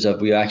reviews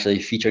of we actually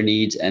feature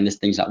needs and this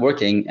thing's not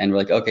working, and we're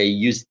like, okay,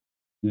 use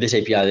this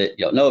API that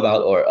you don't know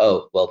about, or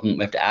we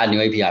have to add a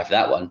new API for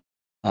that one.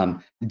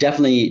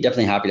 Definitely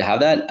happy to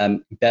have that.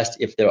 Best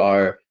if there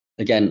are,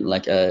 again,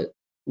 like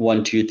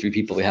 1, 2, 3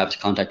 people we have to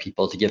contact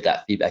people to give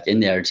that feedback in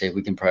there and say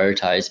we can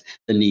prioritize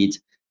the needs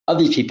of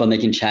these people and they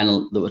can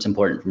channel what's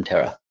important from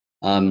Terra.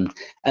 And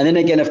then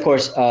again, of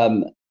course,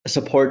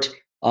 support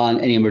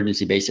on any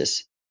emergency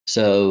basis.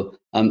 So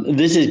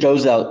this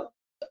goes out.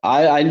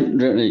 I don't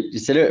really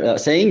consider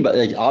saying, but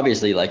like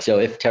obviously, like, so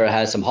if Terra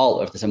has some halt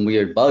or if there's some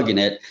weird bug in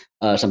it,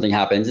 something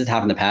happens. It's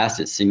happened in the past.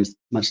 It seems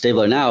much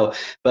stabler now.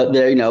 But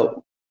there,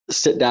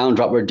 sit down,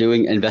 drop what we're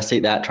doing,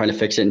 investigate that, trying to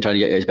fix it, and trying to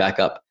get you guys back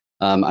up.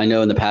 I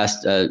know in the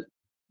past, the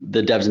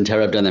devs in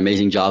Terra have done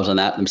amazing jobs on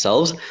that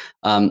themselves.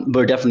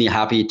 We're definitely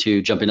happy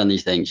to jump in on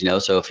these things.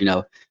 So if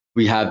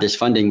we have this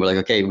funding, we're like,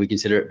 okay, we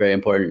consider it very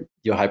important,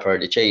 your high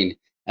priority chain,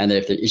 and that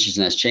if the issues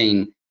in this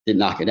chain did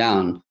knock it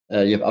down,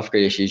 you have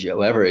upgrade issues, you have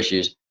whatever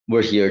issues,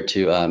 we're here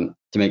to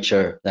make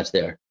sure that's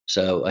there.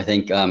 So I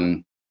think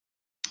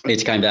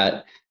it's kind of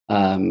that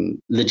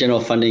the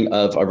general funding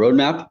of our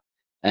roadmap,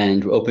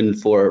 and we're open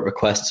for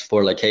requests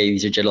for like, hey,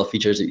 these are general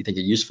features that you think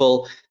are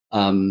useful.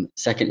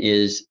 Second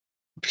is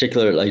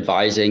particular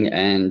advising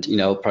and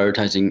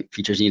prioritizing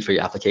features needed for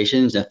your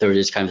applications. And third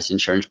is kind of this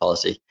insurance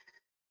policy.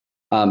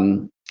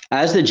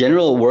 As the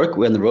general work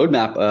when the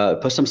roadmap,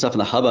 put some stuff in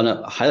the hub on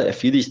it, highlight a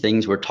few of these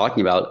things we're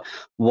talking about.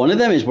 One of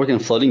them is working on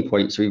floating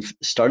points. So we've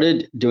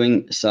started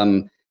doing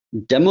some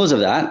demos of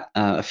that,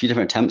 a few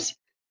different attempts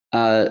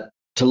to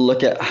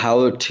look at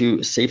how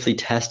to safely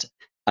test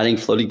adding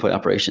floating point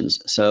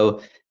operations.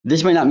 So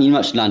this might not mean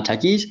much to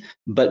non-techies,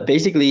 but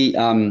basically.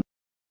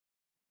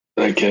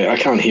 Okay, I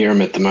can't hear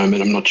him at the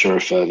moment. I'm not sure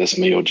if that's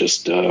me or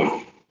just.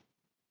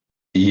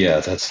 Yeah,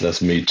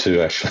 that's me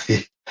too,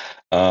 actually.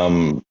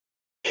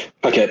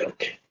 Okay,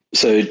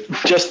 so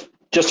just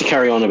to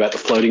carry on about the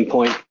floating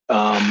point,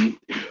 on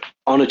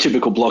a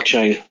typical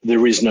blockchain,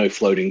 there is no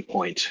floating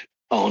point.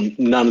 On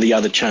none of the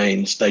other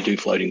chains, they do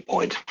floating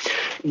point.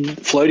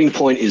 Floating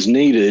point is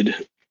needed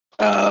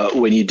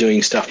when you're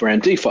doing stuff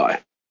around DeFi,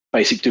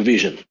 basic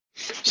division.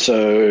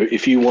 So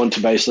if you want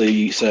to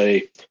basically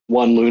say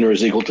 1 Luna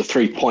is equal to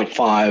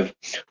 3.5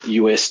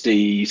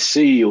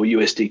 USDC or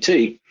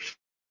USDT,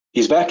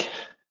 he's back?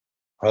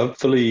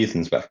 Hopefully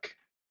Ethan's back.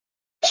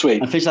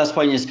 Sweet. My first last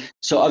point is,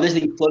 so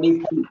obviously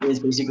floating point is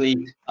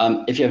basically,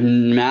 if you have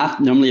math,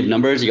 normally you have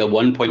numbers, you got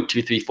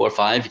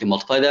 1.2345, you can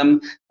multiply them.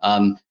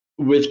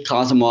 With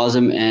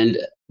CosmWasm and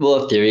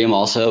Ethereum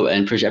also,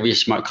 and pretty much every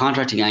smart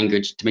contracting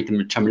language to make them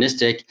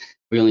deterministic,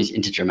 we only use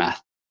integer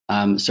math.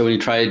 So when you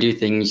try to do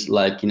things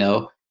like,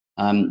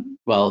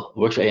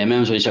 works for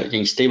AMMs, when you start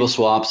getting stable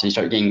swaps and you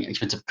start getting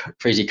expensive,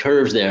 crazy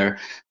curves there,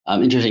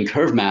 interesting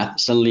curve math,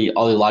 suddenly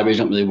all the libraries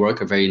don't really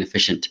work or very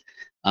inefficient.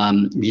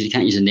 Because you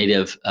can't use a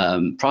native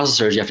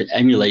processors, you have to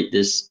emulate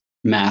this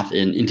math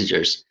in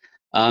integers,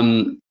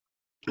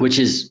 which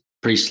is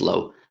pretty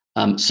slow.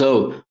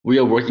 So we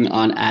are working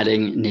on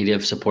adding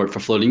native support for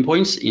floating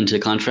points into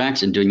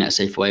contracts and doing that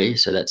safe way.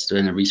 So that's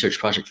been a research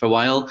project for a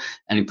while,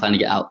 and we plan to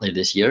get out later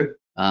this year,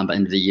 by the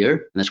end of the year.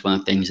 And that's one of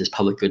the things this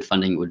public good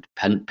funding would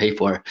pay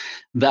for.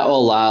 That will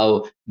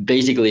allow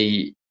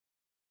basically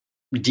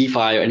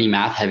DeFi or any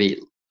math heavy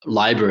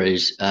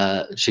libraries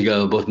to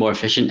go both more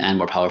efficient and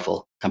more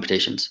powerful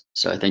computations.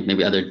 So I think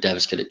maybe other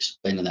devs could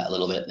explain on that a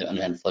little bit,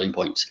 understand floating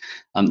points.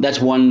 That's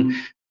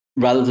one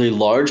relatively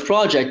large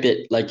project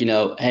that,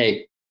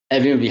 hey,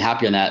 everyone would be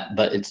happy on that,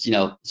 but it's,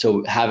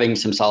 so having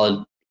some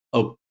solid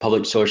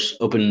public source,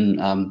 open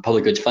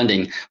public goods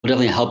funding will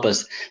definitely help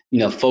us,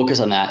 focus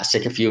on that,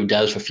 stick a few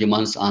devs for a few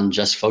months on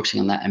just focusing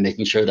on that and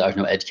making sure there are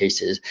no edge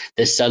cases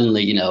that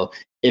suddenly,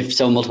 if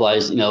someone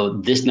multiplies,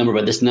 this number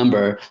by this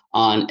number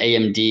on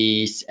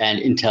AMD and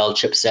Intel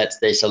chipsets,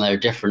 they suddenly are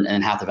different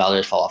and half the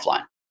validators fall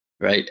offline,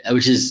 right?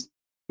 Which is,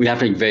 we have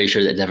to be very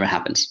sure that never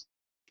happens.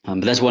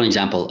 But that's one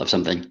example of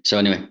something. So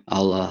anyway,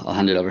 I'll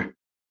hand it over.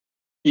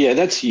 Yeah,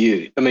 that's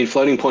huge. I mean,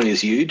 floating point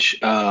is huge.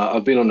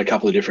 I've been on a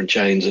couple of different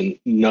chains and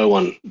no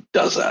one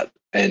does that.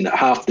 And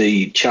half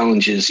the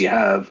challenges you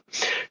have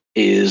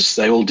is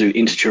they all do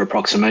integer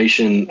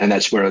approximation, and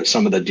that's where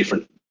some of the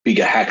different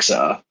bigger hacks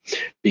are,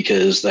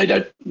 because they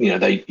don't,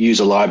 they use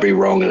a library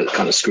wrong and it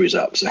kind of screws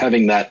up. So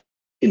having that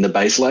in the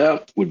base layer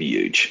would be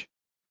huge.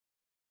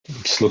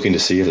 Just looking to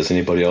see if there's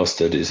anybody else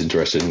that is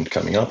interested in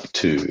coming up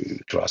to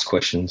ask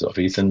questions of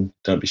Ethan.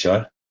 Don't be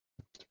shy.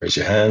 Raise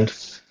your hand.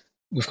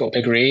 We've got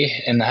Big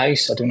Ray in the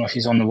house. I don't know if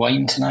he's on the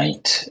wine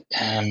tonight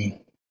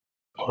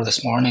or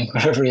this morning,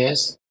 wherever he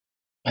is.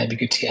 Might be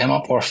good to get him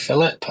up, or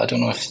Philip. I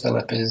don't know if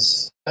Philip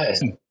is.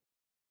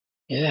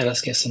 Yeah,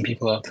 let's get some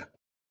people up.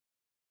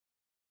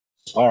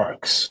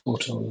 Sparks,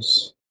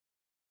 photos.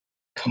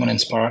 Coming in,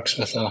 Sparks,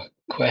 with a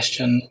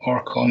question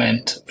or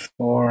comment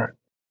for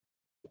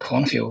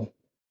Confio.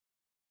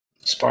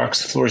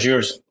 Sparks, the floor is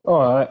yours.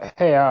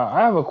 Hey,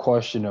 I have a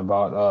question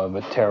about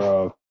the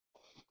Terra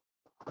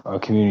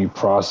community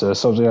process,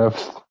 something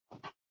I've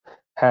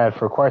had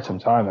for quite some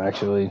time,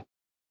 actually.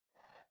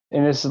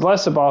 And it's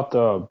less about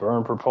the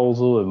burn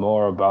proposal and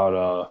more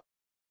about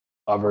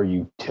other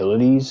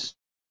utilities,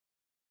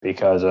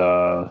 because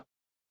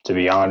to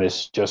be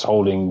honest, just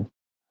holding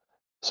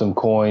some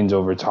coins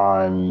over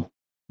time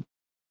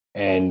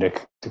and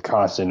the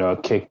constant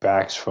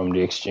kickbacks from the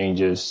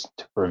exchanges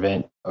to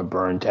prevent a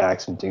burn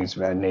tax and things of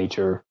that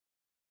nature.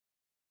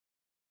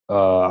 I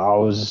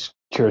was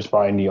curious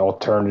about any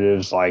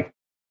alternatives, like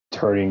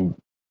turning,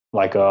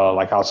 like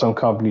how some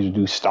companies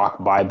do stock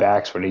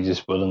buybacks, where they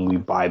just willingly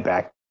buy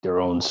back their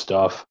own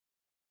stuff,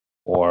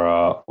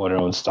 or their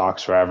own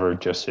stocks, rather,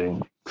 just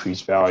to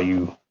increase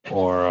value,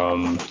 or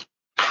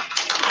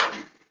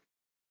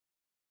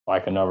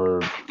like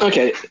another.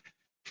 Okay.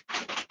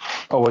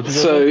 Oh, what you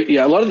so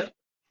yeah, a lot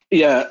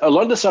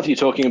of the stuff you're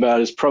talking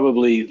about is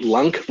probably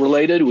Lunk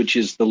related, which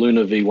is the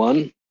Luna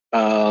V1.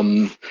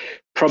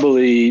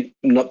 Probably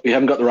not. We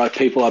haven't got the right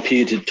people up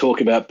here to talk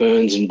about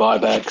burns and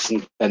buybacks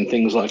and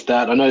things like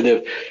that. I know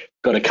they've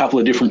got a couple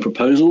of different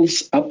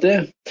proposals up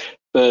there,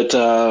 but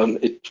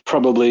it's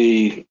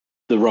probably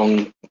the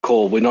wrong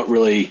call. We're not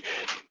really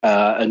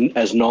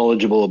as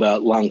knowledgeable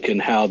about Lunk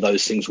and how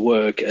those things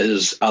work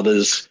as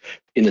others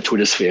in the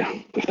Twitter sphere,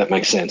 if that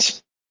makes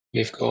sense.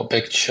 You've got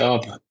Big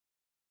Chub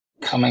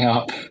coming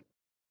up.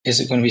 Is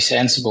it going to be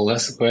sensible?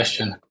 That's the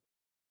question.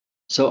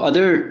 So I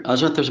just want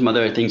to throw some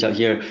other things out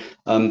here.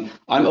 I'm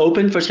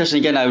open for discussion.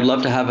 Again, I would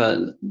love to have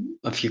a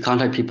few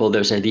contact people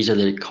that say these are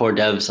the core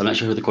devs. I'm not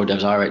sure who the core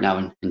devs are right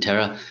now in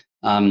Terra.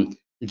 But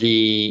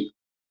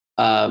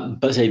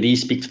say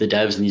these speak to the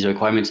devs and these are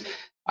requirements.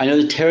 I know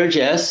the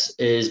Terra.js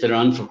has been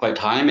around for quite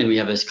time, and we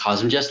have this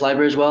CosmJS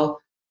library as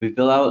well. We've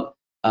built out.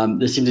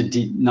 This seems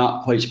to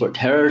not quite support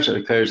Terra, so it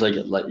requires like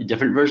a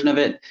different version of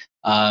it.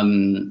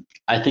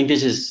 I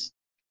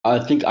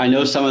think I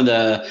know some of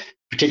the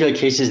particular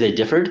cases they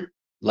differed,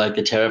 like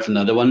the Terra from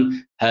the other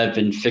one have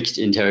been fixed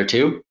in Terra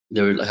 2.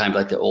 They were kind of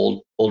like the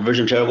old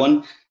version of Terra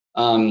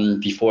 1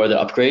 before the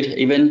upgrade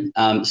even.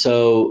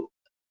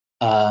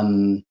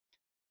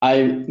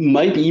 I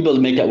might be able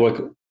to make that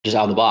work just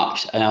out of the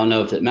box. And I don't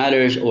know if it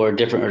matters or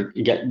different, or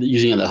get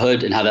using on the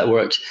hood and how that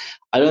works.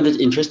 I don't know if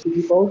it's interesting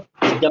people.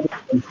 We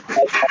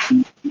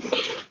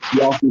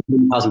also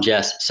include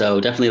CosmJS. So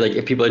definitely, like,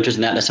 if people are interested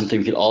in that, that's something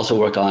we could also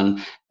work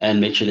on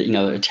and make sure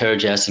that,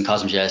 Terra.js and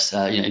CosmJS,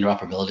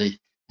 interoperability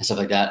and stuff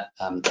like that.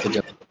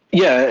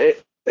 Yeah,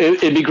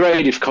 It'd be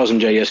great if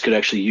Cosm.js could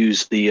actually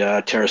use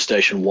the Terra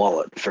Station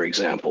wallet, for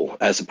example,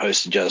 as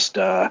opposed to just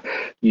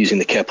using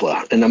the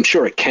Kepler. And I'm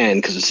sure it can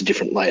because it's a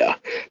different layer,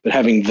 but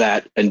having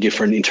that and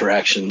different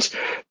interactions.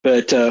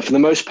 But for the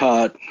most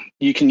part,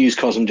 you can use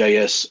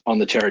Cosm.js on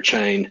the Terra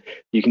chain.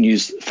 You can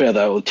use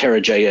Feather or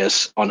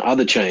Terra.js on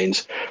other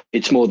chains.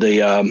 It's more the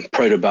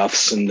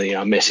protobufs and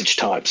the message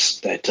types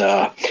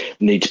that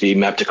need to be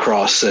mapped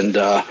across. And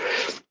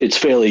it's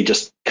fairly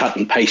just cut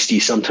and pasty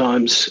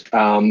sometimes,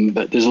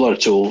 but there's a lot of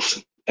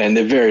tools, and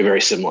they're very,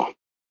 very similar.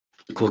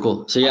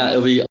 Cool. So yeah,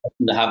 it'll be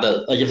awesome to have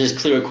that. Like if there's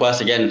clear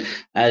requests, again,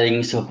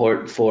 adding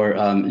support for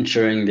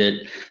ensuring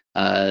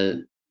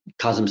that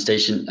Cosm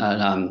Station,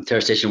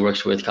 Terra Station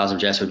works with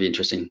Cosm.js would be an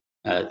interesting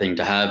thing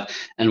to have,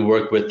 and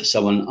work with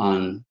someone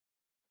on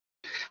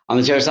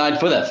the Terra side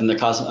for that, from the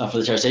for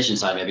the Terra Station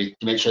side, maybe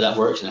to make sure that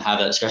works and have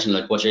that discussion.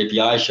 Like, what's your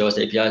API? Show us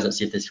the APIs. Let's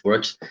see if this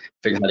works.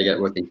 Figure out how to get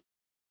it working.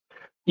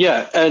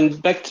 Yeah,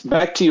 and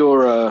back to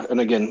your,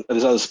 and again,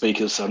 there's other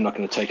speakers, so I'm not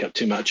going to take up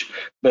too much,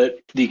 but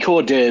the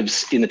core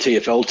devs in the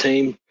TFL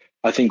team,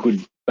 I think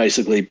would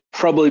basically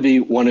probably be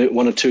one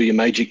or two of your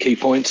major key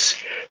points.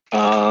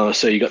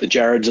 So you got the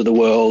Jareds of the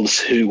world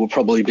who will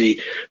probably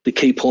be the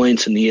key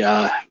points, and the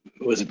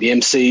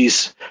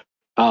MCs,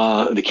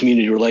 the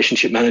community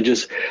relationship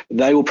managers.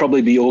 They will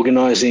probably be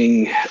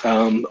organizing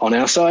on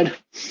our side,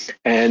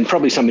 and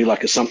probably somebody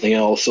like a something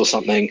else or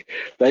something.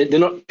 They're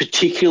not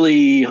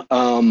particularly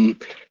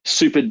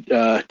super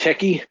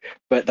techie,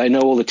 but they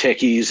know all the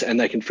techies, and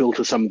they can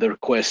filter some of the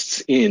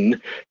requests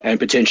in and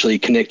potentially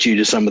connect you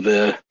to some of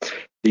the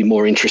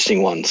more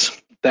interesting ones.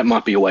 That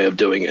might be a way of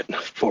doing it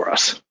for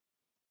us.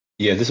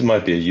 Yeah, this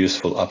might be a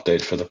useful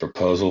update for the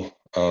proposal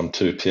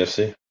to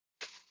PFC.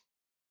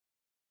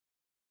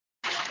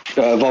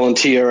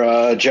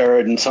 Volunteer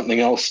Jared and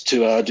something else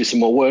to do some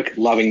more work.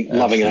 Loving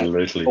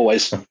it,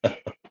 always.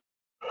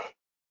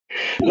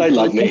 They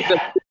love me.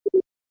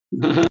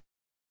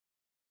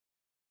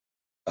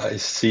 I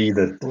see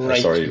that.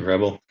 Right. Sorry,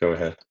 Rebel, go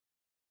ahead.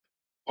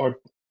 Or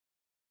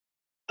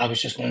I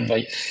was just going to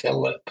invite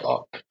Philip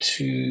up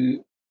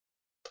to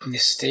the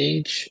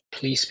stage.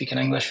 Please speak in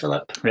English,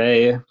 Philip.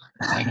 Hey.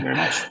 Thank you very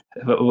much.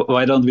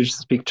 Why don't we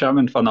speak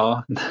German for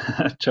now?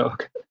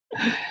 Joke.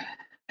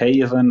 Hey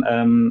Ethan,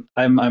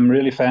 I'm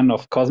really fan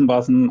of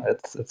Cosmbazen.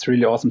 It's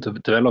really awesome to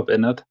develop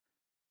in it.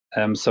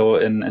 So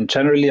in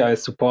generally I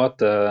support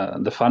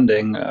the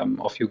funding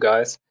of you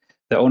guys.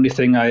 The only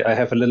thing I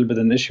have a little bit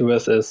an issue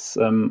with is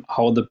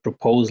how the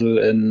proposal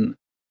in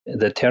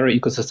the Terra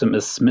ecosystem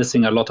is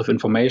missing a lot of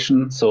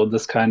information. So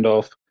this kind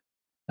of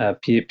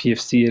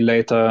PFC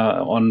later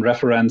on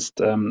referenced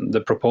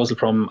the proposal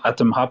from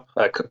Atom Hub,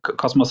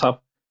 Cosmos Hub,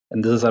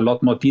 and this is a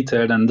lot more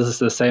detailed, and this is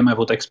the same I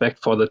would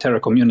expect for the Terra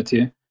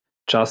community,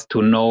 just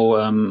to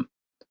know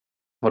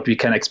what we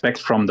can expect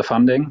from the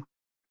funding.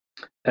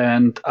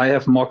 And I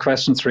have more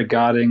questions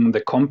regarding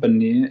the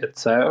company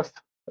itself,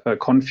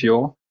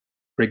 Confio,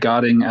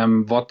 regarding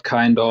what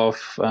kind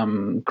of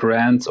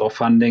grants or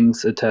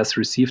fundings it has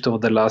received over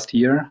the last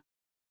year,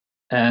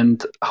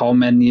 and how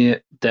many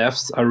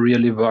devs are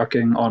really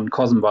working on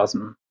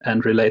Cosmbazen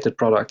and related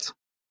products.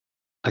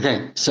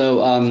 Okay,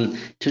 so in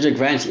terms of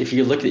grants, if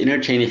you look at the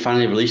Interchain, they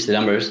finally released the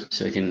numbers,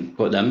 so we can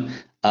quote them.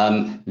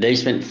 They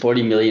spent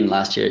 40 million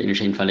last year at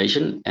Interchain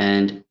Foundation,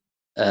 and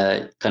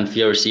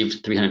Confio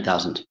received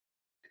 300,000.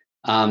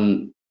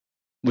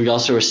 We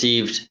also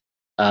received,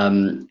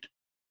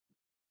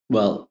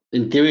 well,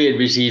 in theory, it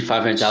received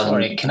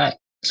 500,000.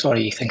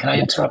 Sorry, Ethan, can I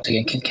interrupt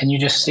again? Can you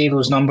just say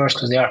those numbers,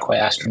 because they are quite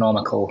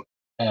astronomical?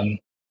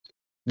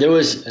 There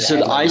was, so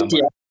the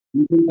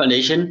ICF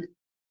Foundation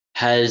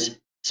has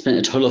spent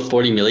a total of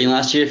 40 million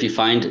last year. If you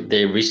find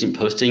the recent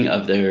posting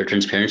of their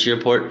transparency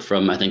report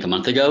from, I think, a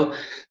month ago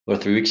or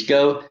 3 weeks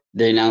ago,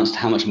 they announced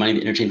how much money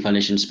the Interchain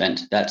Foundation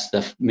spent. That's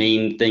the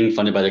main thing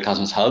funded by the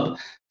Cosmos Hub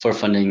for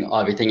funding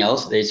everything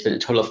else. They spent a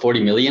total of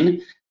 40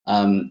 million.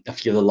 A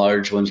few of the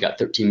large ones got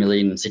 13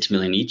 million and 6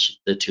 million each.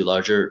 The two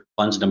larger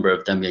ones, number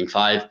of them being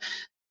 5.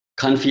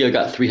 Confio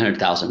got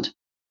 300,000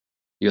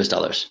 US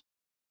dollars,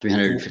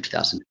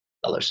 $350,000.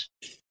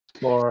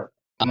 For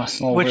a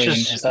small brain,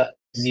 is that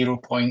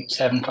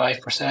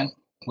 0.75%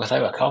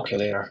 without a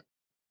calculator?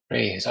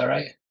 Ray, is that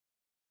right?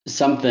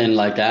 Something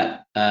like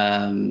that.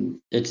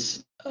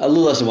 It's a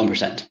little less than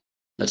 1%,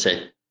 let's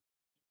say,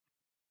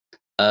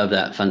 of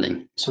that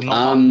funding. So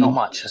not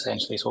much,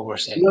 essentially, is what we're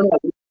saying. No,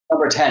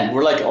 number 10.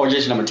 We're like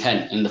organization number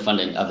 10 in the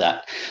funding of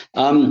that.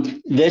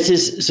 This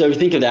is, so if you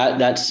think of that,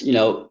 that's,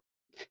 you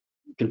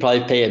can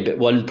probably pay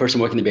one person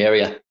working in the Bay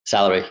Area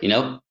salary,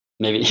 maybe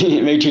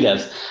maybe 2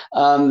 devs.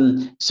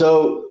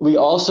 So we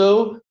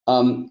also,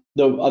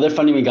 the other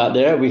funding we got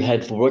there, we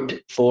had worked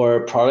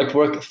for product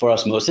work for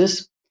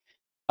Osmosis,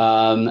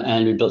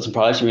 and we built some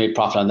products and we made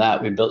profit on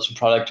that. We built some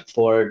product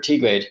for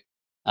T-Grade,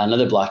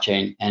 another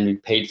blockchain, and we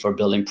paid for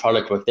building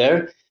product work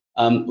there.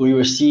 We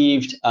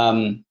received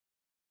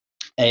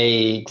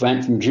a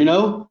grant from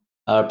Juno,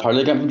 part of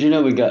the grant from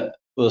Juno. It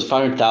was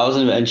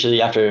 500,000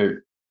 eventually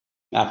after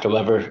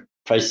whatever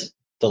price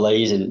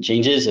delays and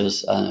changes. It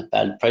was a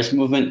bad price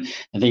movement.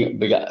 I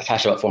think we got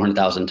cashed about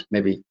 400,000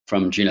 maybe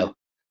from Juno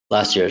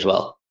last year as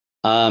well.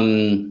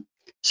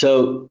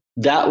 So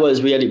that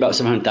was, we had about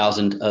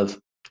 700,000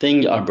 of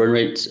thing. Our burn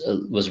rate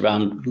was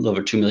around a little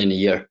over 2 million a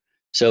year.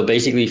 So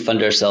basically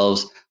funded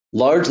ourselves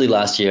largely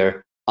last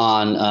year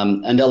on,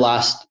 and the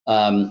last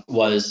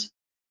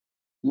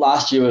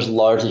year was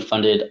largely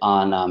funded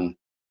on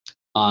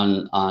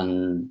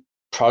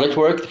product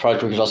work. The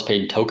product work was also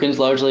paid in tokens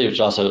largely, which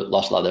also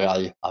lost a lot of their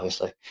value,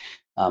 obviously.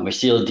 We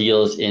sealed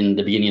deals in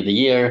the beginning of the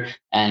year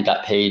and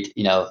got paid,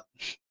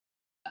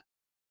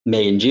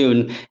 May and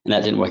June, and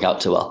that didn't work out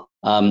too well.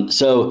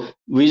 So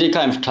we did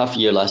kind of a tough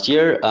year last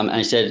year. And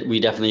I said we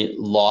definitely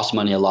lost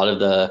money. A lot of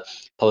the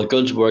public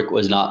goods work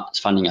was not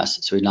funding us,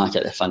 so we did not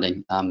get the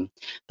funding. The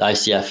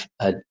ICF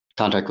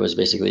contract was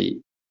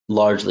basically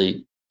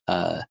largely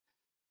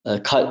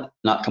cut,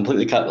 not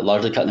completely cut, but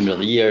largely cut in the middle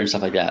of the year and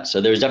stuff like that.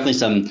 So there was definitely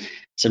some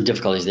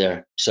difficulties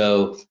there.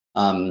 So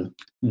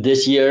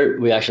this year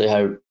we actually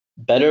had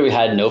better. We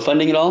had no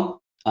funding at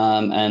all.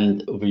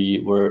 And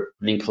we were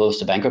getting close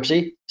to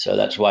bankruptcy. So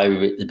that's why we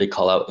did the big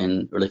call out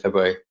in early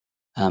February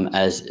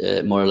as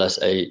more or less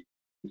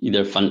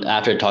either fund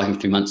after talking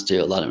 3 months to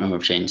a lot of number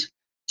of chains.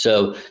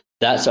 So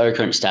that's our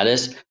current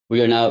status.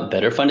 We are now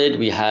better funded.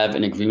 We have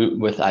an agreement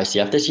with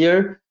ICF this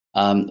year,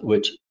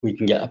 which we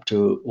can get up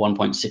to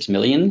 1.6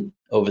 million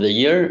over the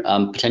year.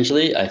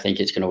 Potentially, I think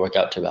it's going to work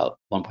out to about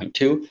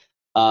 1.2.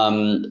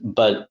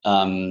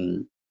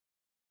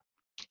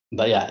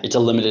 But yeah, it's a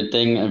limited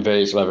thing and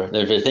there's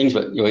various things,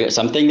 but we get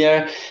something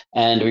there.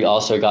 And we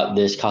also got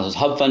this Cosmos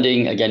Hub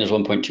funding. Again, is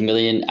 1.2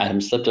 million. Adam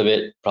slipped a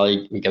bit.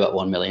 Probably we get about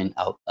 1 million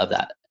out of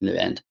that in the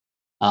end.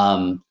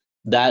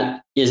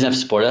 That is enough to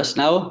support us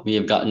now. We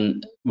have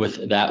gotten,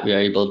 with that, we are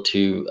able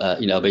to,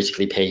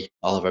 basically pay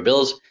all of our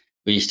bills.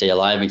 We stay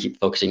alive and keep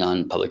focusing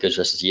on public goods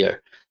rest of the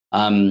year.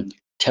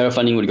 Terra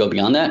funding would go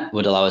beyond that,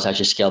 would allow us to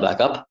actually scale back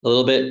up a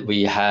little bit.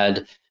 We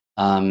had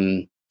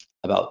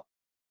about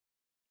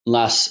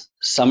last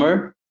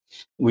summer,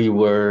 we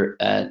were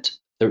at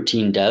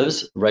 13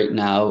 devs. Right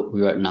now,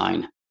 we are at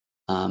 9.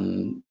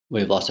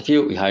 We've lost a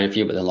few. We hired a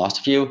few, but then lost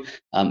a few.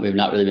 We've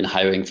not really been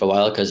hiring for a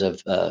while because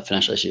of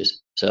financial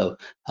issues. So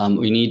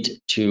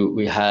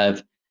we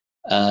have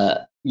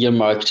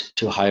earmarked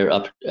to hire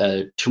up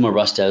 2 more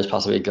Rust devs,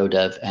 possibly a Go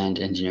dev and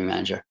engineering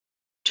manager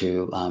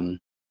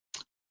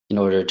in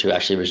order to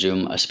actually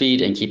resume a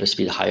speed and keep a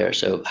speed higher.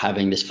 So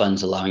having this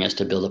funds allowing us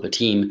to build up a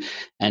team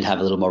and have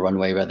a little more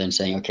runway rather than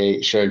saying,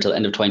 okay, sure, until the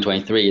end of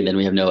 2023, and then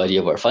we have no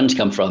idea where funds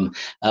come from,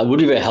 would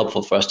be very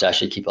helpful for us to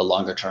actually keep a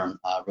longer term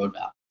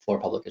roadmap for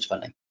public goods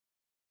funding.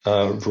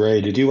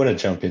 Ray, did you want to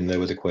jump in there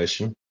with a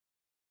question?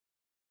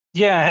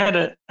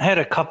 Yeah, I had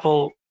a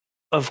couple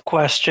of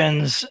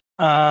questions.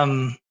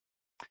 I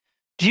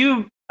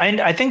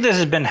think this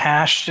has been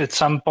hashed at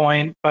some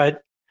point,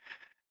 but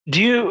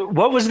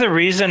what was the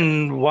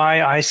reason why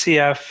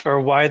ICF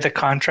or why the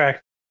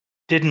contract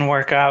didn't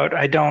work out?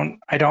 I don't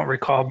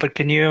recall, but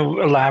can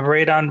you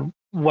elaborate on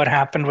what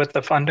happened with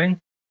the funding?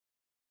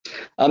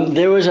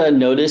 There was a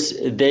notice.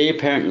 They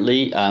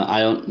apparently, I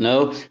don't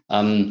know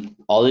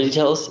all the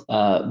details,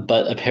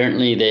 but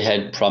apparently they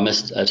had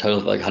promised a total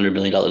of like $100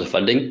 million of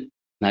funding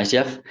in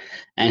ICF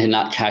and had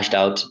not cashed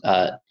out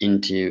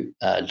into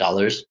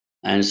dollars.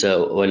 And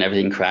so when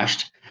everything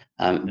crashed,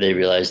 they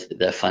realized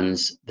the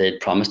funds they'd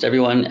promised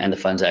everyone and the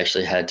funds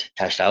actually had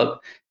cashed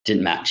out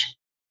didn't match.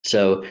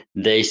 So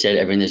they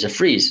said, there's a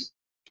freeze,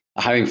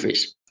 a hiring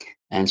freeze.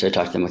 And so I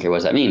talked to them, okay, what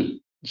does that mean?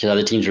 Because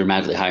other teams were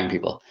madly hiring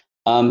people.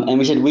 And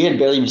we said we had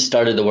barely even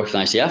started the work with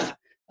ICF.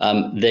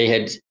 They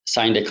had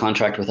signed a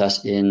contract with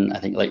us in, I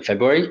think, late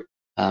February,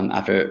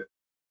 after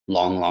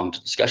long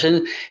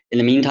discussion. In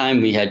the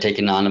meantime, we had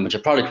taken on a bunch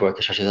of product work,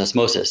 especially with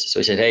Osmosis.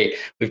 So we said, hey,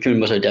 we've committed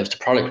most of our devs to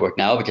product work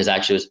now because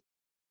actually was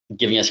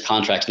giving us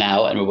contracts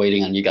now and we're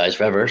waiting on you guys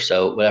forever.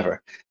 So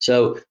whatever.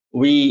 So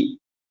we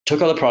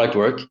took all the product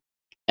work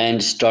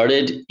and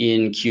started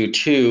in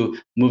Q2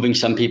 moving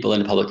some people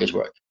into public goods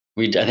work.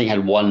 I think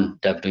had 1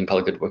 dev doing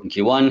public goods work in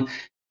Q1,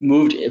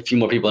 moved a few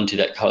more people into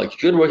that public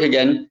good work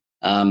again.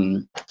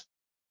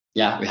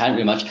 We hadn't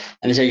really much.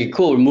 And they said, okay,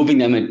 cool, we're moving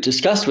them and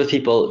discussed with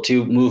people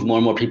to move more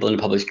and more people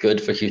into public good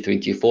for Q3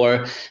 and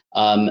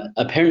Q4.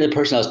 Apparently the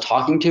person I was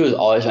talking to is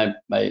always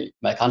my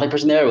contact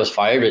person there was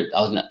fired, but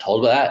I wasn't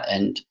told about that.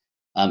 And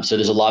so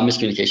there's a lot of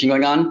miscommunication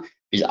going on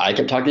because I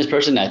kept talking to this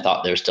person. And I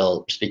thought they were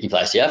still speaking for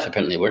ICF.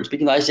 Apparently they weren't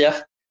speaking for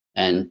ICF.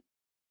 And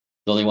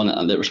the only one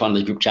that responded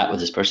to the group chat was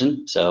this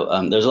person. So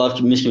there's a lot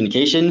of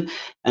miscommunication.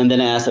 And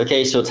then I asked,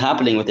 okay, so what's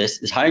happening with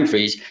this hiring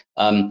freeze?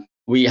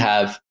 We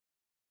have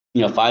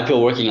 5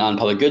 people working on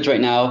public goods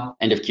right now.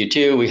 End of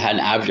Q2, we had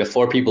an average of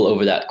 4 people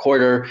over that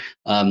quarter.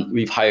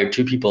 We've hired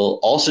 2 people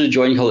also to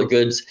join public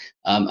goods.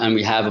 And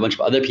we have a bunch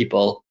of other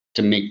people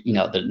to make,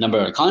 the number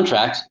of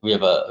contracts. We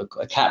have a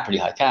cap, pretty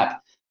high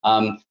cap.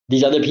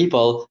 These other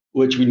people,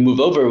 which we move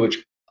over, which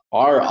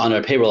are on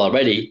our payroll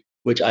already,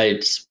 which I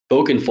had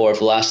spoken for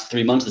the last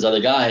 3 months, this other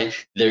guy,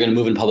 they're going to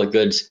move in public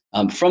goods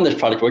from this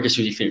product work as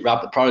soon as you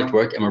wrap the product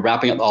work, and we're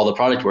wrapping up all the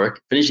product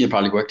work, finishing the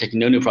product work, taking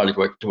no new product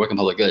work to work in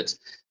public goods.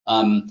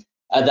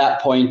 At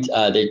that point,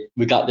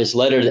 we got this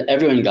letter that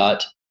everyone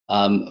got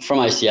from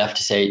ICF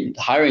to say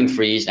hiring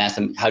freeze, and ask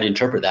them how to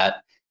interpret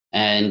that.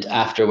 And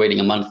after waiting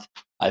a month,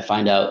 I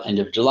find out end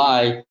of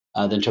July,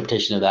 the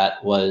interpretation of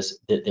that was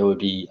that there would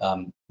be,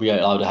 we are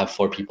allowed to have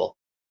 4 people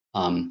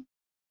and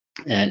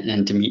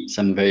to meet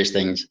some various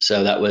things.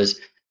 So that was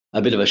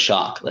a bit of a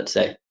shock, let's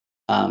say.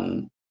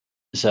 And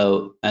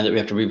that we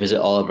have to revisit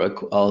all of our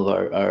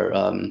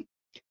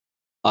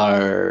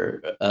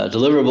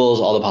deliverables,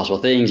 all the possible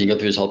things, and go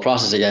through this whole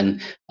process again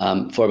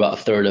for about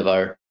a third of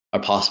our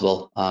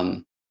possible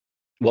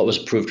what was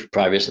approved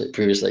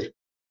previously.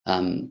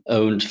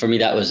 And for me,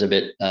 that was a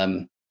bit,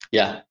 turned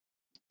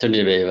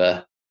into a bit of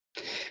a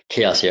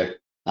chaos here.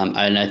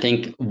 And I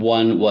think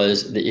one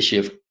was the issue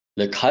of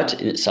the cut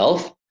in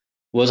itself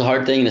was a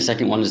hard thing. The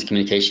second one was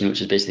communication,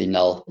 which was basically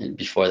null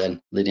before then,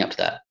 leading up to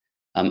that.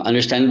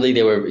 Understandably,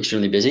 they were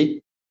extremely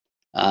busy.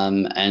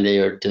 And they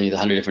are dealing with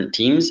 100 different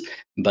teams,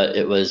 but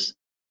whoever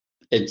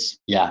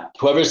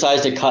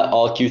decides to cut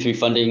all Q3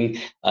 funding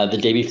the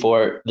day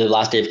before the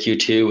last day of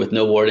Q2 with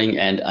no warning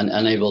and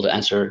unable to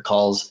answer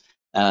calls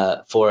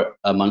for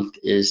a month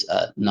is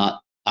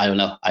not, I don't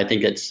know. I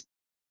think it's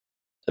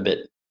a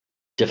bit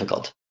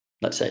difficult,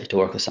 let's say, to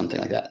work with something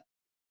like that.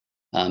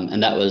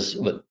 And that was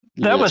what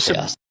that was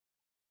chaos.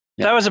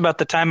 That was about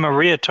the time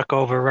Maria took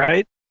over,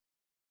 right?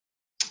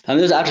 It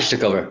was after she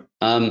took over.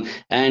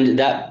 And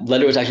that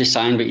letter was actually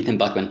signed by Ethan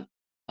Buckman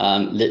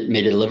that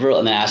made it deliverable,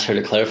 and I asked her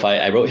to clarify.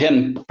 I wrote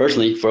him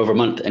personally for over a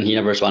month, and he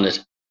never responded.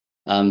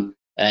 And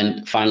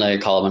finally, I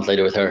called a month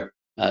later with her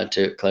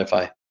to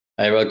clarify.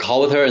 I wrote a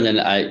call with her, and then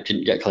I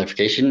didn't get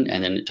clarification,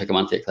 and then it took a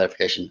month to get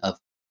clarification of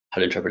how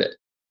to interpret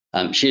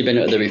it. She had been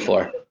there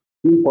before.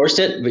 She enforced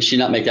it, but she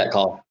did not make that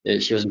call.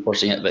 She was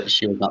enforcing it, but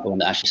she was not the one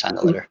that actually signed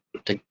the letter.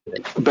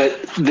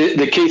 But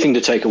the key thing to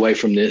take away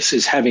from this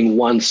is having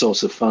one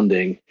source of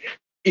funding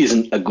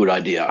isn't a good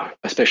idea,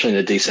 especially in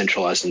a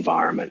decentralized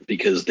environment,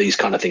 because these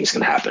kind of things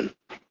can happen.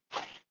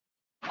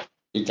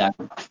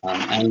 Exactly.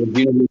 And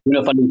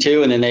Juno funding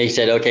too, and then they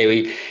said, okay,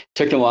 we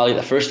took them a while to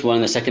get the first one.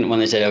 The second one,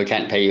 they said, oh, we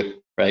can't pay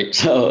you, right?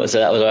 So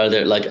that was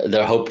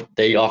their hope.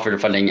 They offered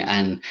funding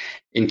and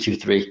in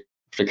Q3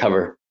 to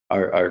cover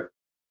our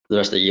the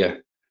rest of the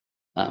year.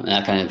 And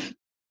that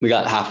we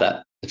got half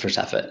that, the first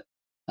half of it.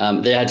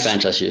 They had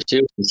financial issues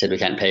too. They said we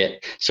can't pay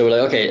it. So we're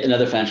like, okay,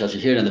 another financial issue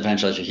here, another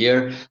financial issue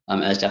here.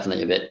 And that's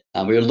definitely a bit.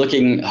 We were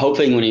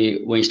hoping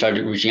when we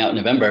started reaching out in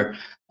November,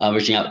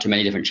 reaching out to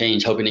many different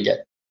chains, hoping to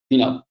get,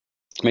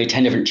 maybe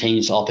 10 different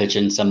chains to all pitch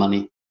in some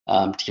money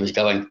to keep us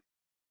going.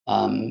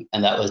 And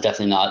that was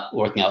definitely not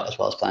working out as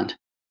well as planned.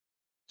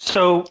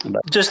 So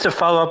just to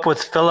follow up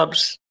with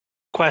Philip's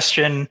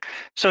question,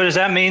 so does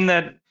that mean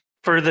that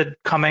for the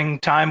coming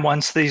time,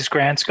 once these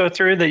grants go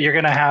through, that you're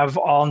going to have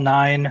all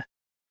 9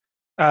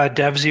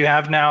 devs you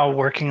have now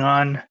working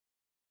on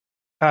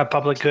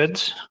public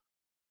goods?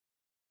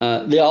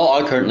 They all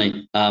are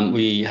currently.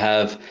 We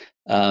have,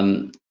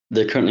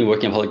 they're currently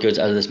working on public goods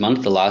as of this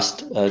month. The last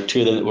 2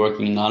 of them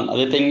working on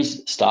other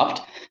things stopped.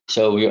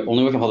 So we're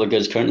only working on public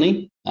goods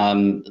currently.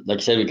 Like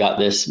I said, we got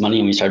this money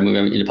and we started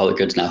moving into public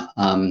goods now.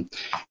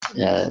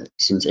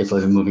 Since April,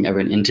 we've been moving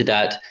everyone into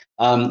that.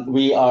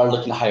 We are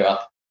looking to hire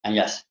up. And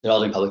yes, they're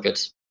all doing public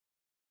goods.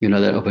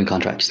 They're open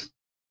contracts.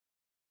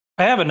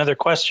 I have another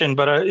question,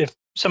 but if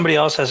somebody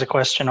else has a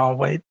question, I'll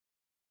wait.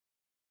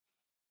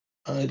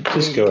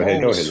 Just go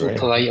ahead. Go ahead, so Ray.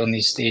 Polite on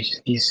these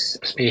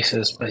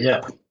spaces, but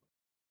yeah,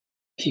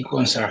 keep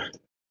going, sir.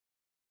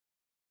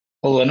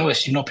 Although I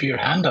noticed you not put your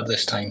hand up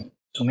this time,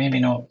 so maybe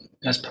not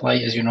as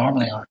polite as you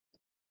normally are.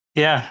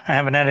 Yeah, I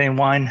haven't had any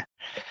wine,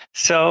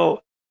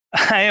 so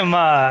I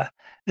am.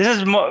 This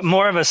is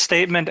more of a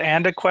statement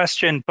and a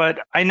question, but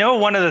I know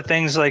one of the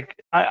things,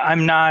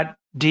 I'm not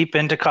deep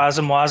into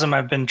CosmWasm.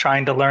 I've been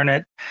trying to learn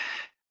it,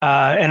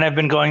 and I've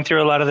been going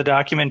through a lot of the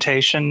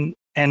documentation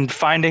and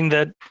finding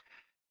that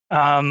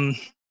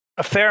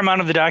a fair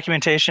amount of the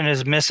documentation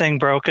is missing,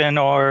 broken,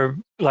 or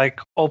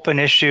open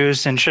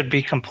issues and should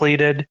be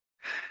completed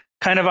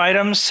kind of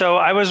items. So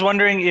I was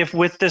wondering if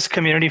with this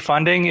community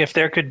funding, if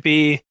there could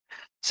be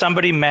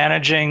somebody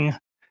managing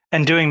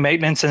and doing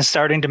maintenance and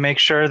starting to make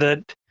sure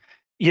that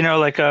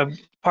a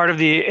part of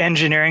the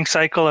engineering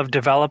cycle of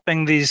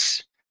developing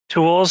these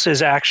tools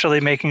is actually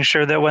making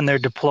sure that when they're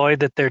deployed,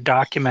 that they're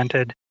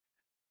documented.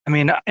 I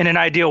mean, in an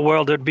ideal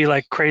world, it would be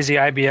like crazy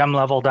IBM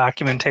level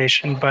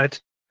documentation,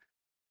 but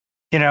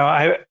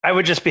I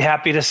would just be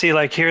happy to see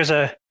here's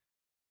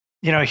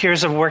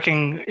a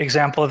working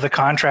example of the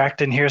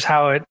contract, and here's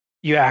how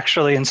you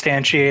actually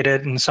instantiate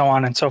it, and so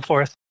on and so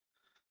forth.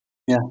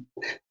 Yeah.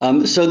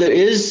 So there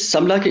is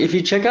some if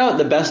you check out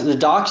the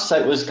docs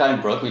site was kind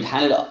of broke. We'd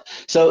handed off.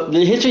 So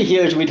the history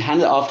here is we'd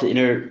handed off the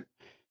inner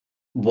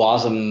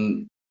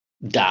WASM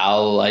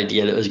DAO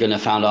idea that was going to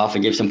found off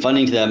and give some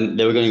funding to them.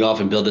 They were going to go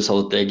off and build this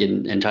whole thing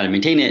and try to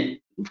maintain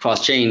it.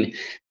 cross-chain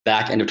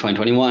back end of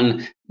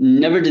 2021.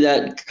 Never did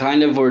that.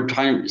 Kind of were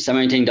trying to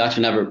semi-maintain docs,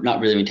 but not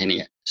really maintaining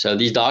it. So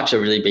these docs are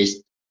really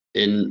based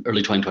in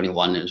early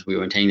 2021 as we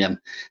were maintaining them.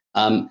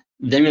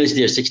 Then released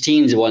the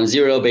 16s,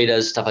 1.0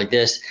 betas, stuff like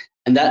this,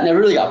 and that never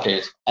really got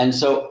updated. And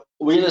so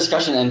we had a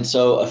discussion, and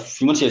so a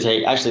few months ago,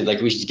 say actually,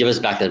 like we should give us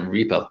back that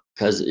repo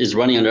because it's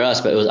running under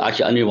us, but it was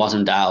actually under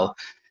Wasm DAO,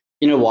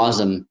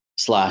 Wasm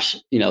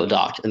 /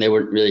 doc, and they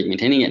weren't really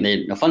maintaining it, and they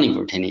had no funding for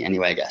maintaining it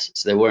anyway, I guess.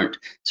 So they weren't.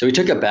 So we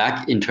took it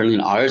back internally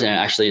in ours, and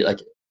actually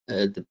at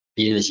the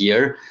beginning of this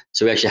year,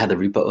 so we actually had the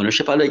repo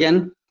ownership on it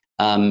again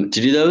to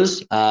do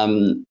those.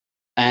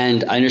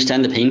 And I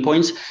understand the pain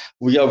points.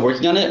 We are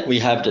working on it.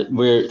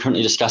 We're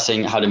currently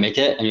discussing how to make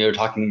it, and we were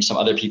talking to some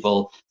other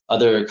people,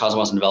 other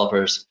Cosmos and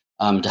developers,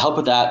 to help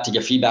with that, to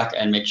get feedback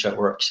and make sure it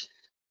works.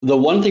 The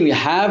one thing we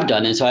have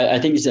done, and so I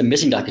think it's a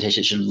missing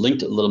documentation, it should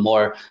link a little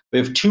more. We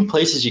have 2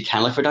 places you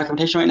can look for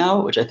documentation right now,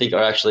 which I think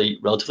are actually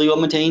relatively well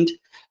maintained.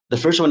 The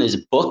first one is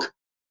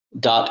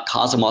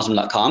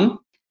book.cosmosm.com,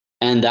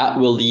 and that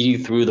will lead you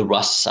through the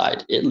Rust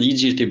side. It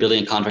leads you through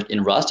building a contract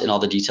in Rust and all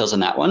the details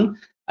on that one.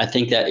 I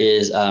think that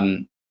is,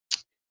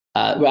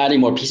 we're adding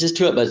more pieces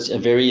to it, but it's a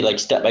very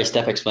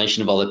step-by-step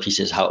explanation of all the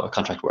pieces, how a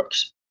contract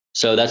works.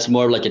 So that's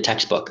more like a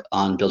textbook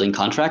on building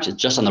contracts.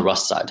 It's just on the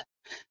Rust side,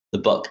 the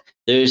book.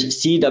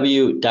 There's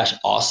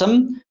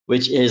CW-Awesome,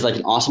 which is like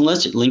an awesome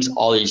list. It links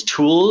all these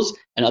tools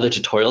and other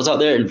tutorials out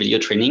there and video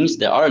trainings.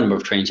 There are a number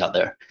of trainings out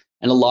there.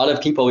 And a lot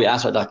of people we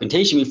asked about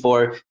documentation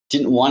before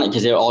didn't want it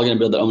because they were all going to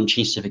build their own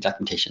chain-specific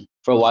documentation.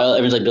 For a while,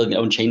 everyone's like building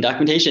their own chain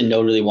documentation. No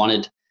one really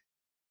wanted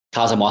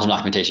Cosmos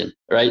documentation,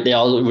 right? They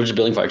all were just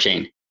building for our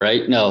chain,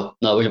 right? No,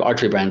 we have our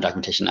tree brand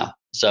documentation now.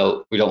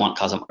 So we don't want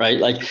Cosmos,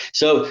 right?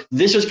 So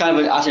this was kind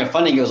of asking for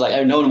funding. It was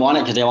like, no one wanted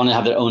it because they want to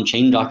have their own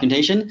chain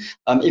documentation.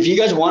 If you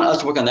guys want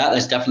us to work on that,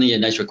 that's definitely a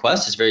nice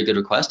request. It's a very good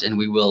request, and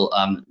we will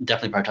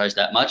definitely prioritize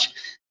that much.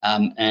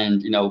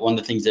 And one of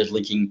the things is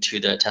linking to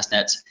the test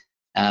nets,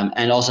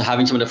 and also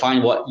having someone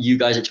define what you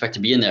guys expect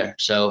to be in there.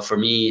 So for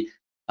me,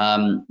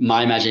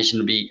 my imagination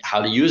would be how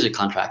to use a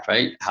contract,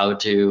 right? How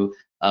to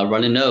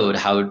run a node,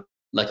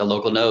 like a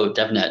local node,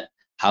 DevNet,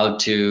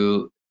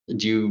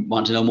 do you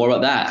want to know more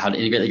about that? How to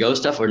integrate the Go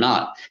stuff or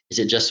not? Is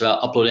it just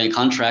about uploading a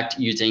contract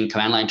using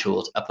command line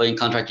tools, uploading a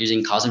contract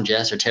using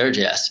Cosm.js or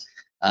Terra.js?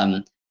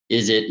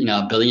 Is it,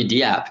 building a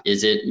DApp?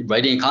 Is it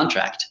writing a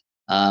contract?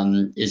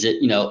 Is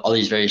it, all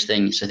these various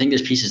things? So I think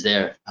there's pieces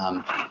there.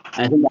 And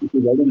I think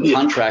actually writing a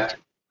contract,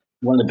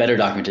 one of the better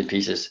documented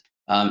pieces.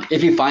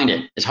 If you find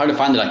it, it's hard to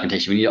find the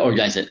documentation. We need to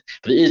organize it,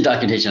 but it is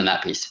documentation on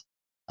that piece.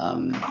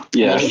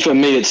 For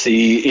me, it's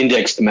the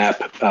indexed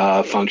map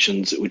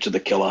functions, which are the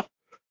killer.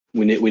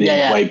 We need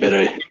way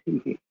better.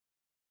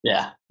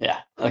 Yeah.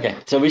 Okay,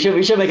 so we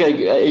should make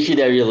a issue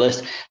there. Your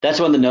list. That's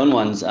one of the known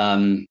ones.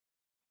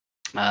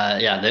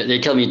 They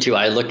kill me too.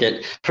 I look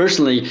at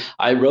personally.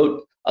 I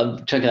wrote a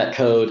chunk of that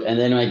code, and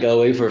then when I go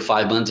away for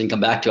 5 months and come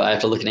back to it, I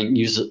have to look at and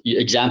use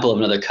example of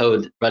another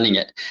code running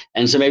it.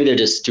 And so maybe they're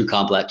just too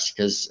complex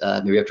because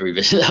maybe we have to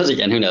revisit those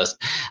again. Who knows?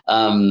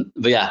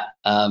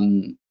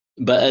 But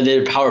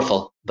they're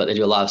powerful, but they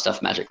do a lot of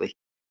stuff magically.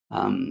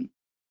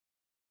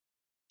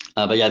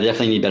 But yeah, they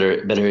definitely need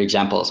better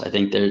examples. I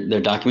think they're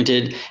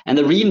documented, and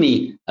the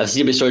README of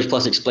CW Storage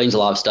Plus explains a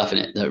lot of stuff in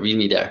it. The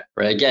README there,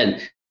 right?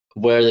 Again,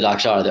 where the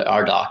docs are, there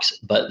are docs,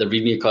 but the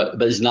README, but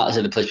it's not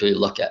the place where you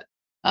look at.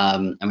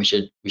 And we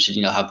should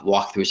have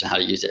walkthroughs on how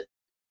to use it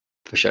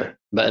for sure.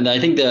 And I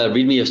think the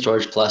README of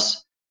Storage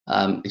Plus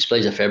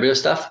explains a fair bit of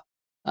stuff.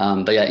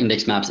 But yeah,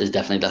 index maps is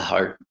definitely the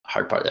hard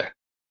part there.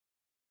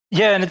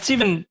 Yeah, and it's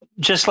even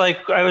just like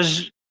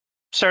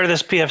Started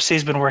this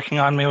PFC's been working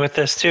on me with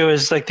this too,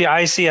 is like the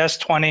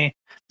ICS-20,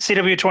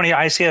 CW20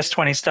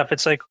 ICS-20 stuff.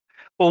 It's like,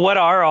 well, what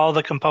are all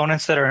the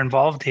components that are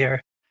involved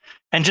here?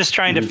 And just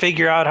trying to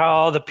figure out how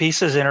all the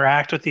pieces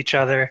interact with each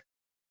other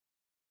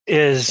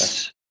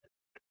is,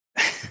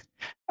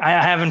 I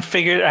haven't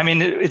figured,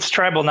 it's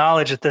tribal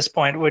knowledge at this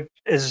point, which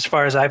is as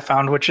far as I've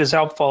found, which is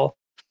helpful,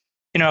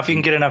 if you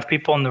can get enough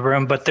people in the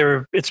room, but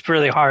it's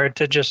really hard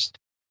to just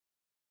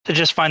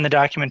find the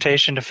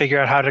documentation to figure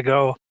out how to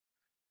go,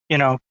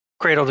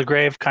 cradle to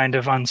grave kind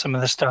of on some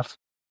of this stuff.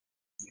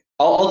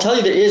 I'll tell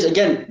you, there is,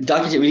 again,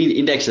 documentation, we need to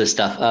index this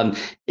stuff.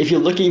 If you're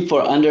looking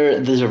for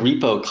there's a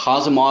repo,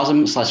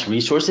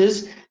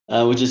 cosmosm/resources,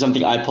 which is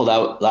something I pulled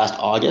out last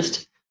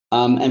August.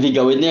 And if you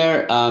go in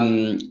there,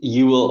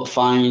 you will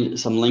find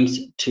some links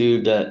to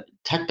the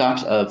tech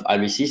docs of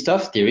IBC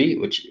stuff, theory,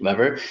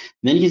 whatever. And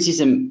then you can see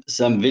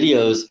some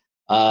videos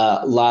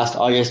last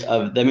August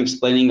of them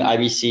explaining the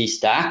IBC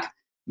stack,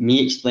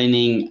 me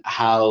explaining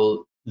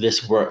how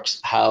this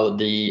works, how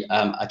the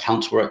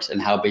accounts works,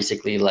 and how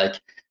basically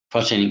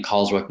cross-chaining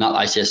calls work, not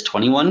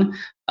ICS-21.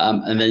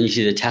 And then you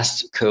see the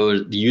test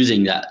code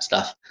using that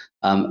stuff.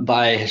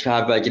 I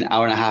have an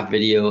hour-and-a-half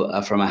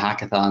video from a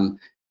hackathon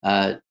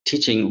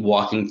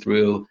walking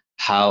through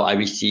how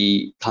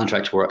IBC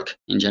contracts work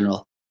in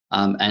general,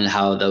 and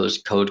how those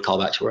code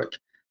callbacks work.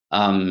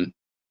 And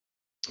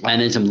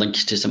then some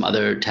links to some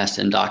other tests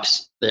and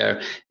docs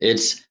there.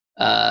 It's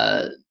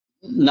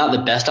not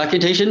the best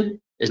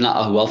documentation. is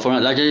not a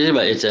well-formatted documentation,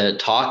 but it's a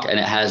talk and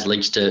it has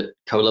links to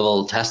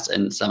code-level tests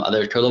and some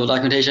other code-level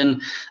documentation.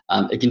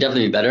 It can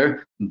definitely be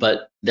better,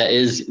 but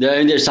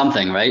there's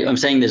something, right? I'm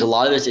saying there's a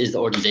lot of this is the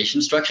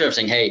organization structure of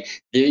saying, hey,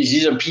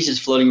 these are pieces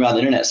floating around the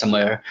internet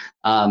somewhere,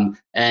 and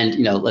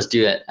let's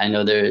do it. I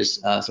know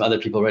there's some other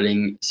people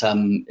writing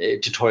some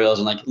tutorials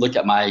and like look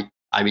at my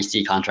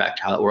IBC contract,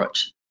 how it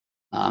works.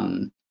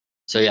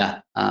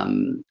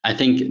 I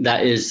think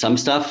that is some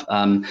stuff,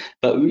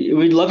 but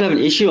we'd love to have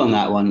an issue on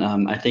that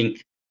one. I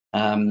think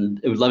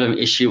it would love to have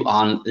an issue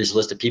on this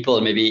list of people,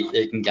 and maybe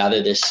they can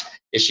gather this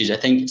issues. I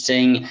think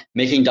saying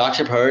making docs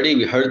a priority,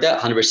 we heard that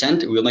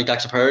 100%. We'll make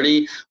docs a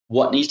priority.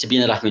 What needs to be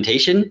in the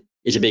documentation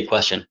is a big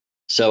question.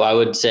 So I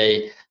would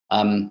say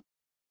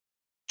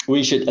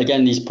we should,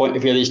 again, if we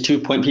have these 2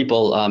 point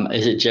people,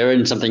 is it Jared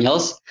and something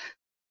else?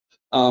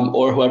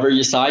 Or whoever you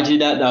decide to do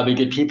that, that'll be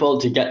good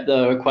people to get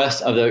the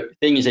request of the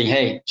thing and saying,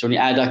 hey, so when you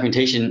add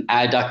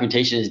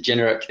documentation is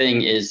generic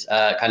thing is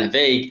kind of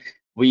vague.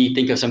 We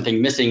think of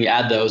something missing, we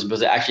add those,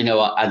 because actually no,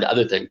 I'll add the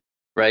other thing,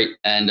 right?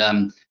 And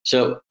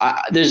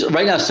there's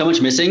right now so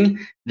much missing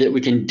that we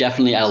can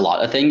definitely add a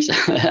lot of things.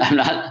 I'm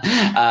not,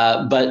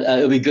 but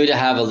it would be good to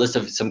have a list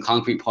of some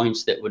concrete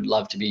points that would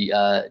love to be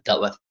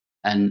dealt with,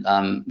 and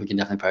we can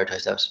definitely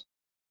prioritize those.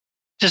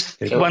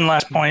 Just one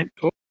last point.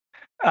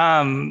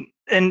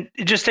 And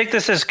just take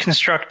this as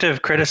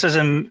constructive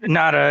criticism,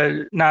 not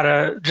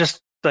a just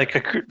like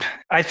a.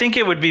 I think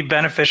it would be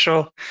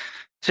beneficial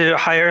to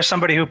hire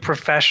somebody who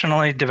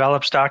professionally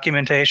develops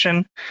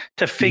documentation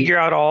to figure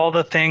out all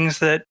the things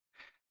that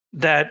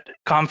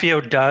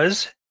Confio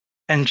does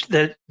and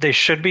that they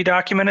should be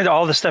documented,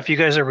 all the stuff you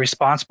guys are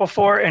responsible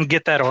for, and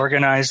get that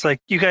organized. Like,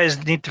 you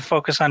guys need to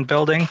focus on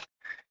building,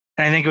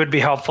 and I think it would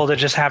be helpful to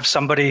just have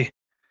somebody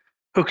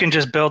who can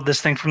just build this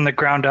thing from the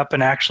ground up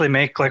and actually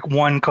make like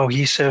one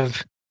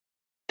cohesive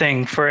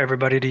thing for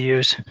everybody to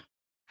use.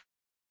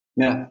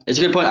 Yeah, it's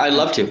a good point. I'd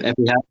love to.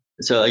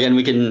 So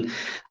again,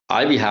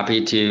 I'd be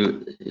happy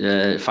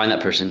to find that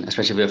person,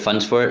 especially if we have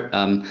funds for it.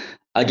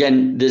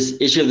 Again, this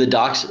issue of the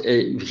docs,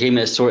 it became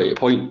a sore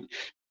point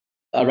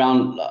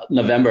around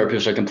November.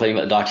 People started complaining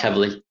about the docs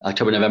heavily,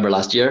 October, November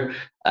last year.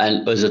 And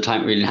it was a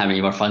time we didn't have any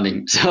more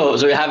funding. So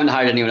we haven't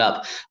hired anyone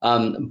up.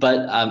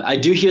 But I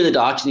do hear the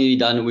docs need to be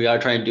done. We are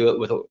trying to do it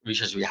with the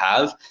resources we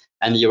have.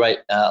 And you're right,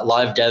 a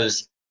lot of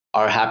devs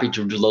are happy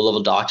to do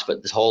low-level docs,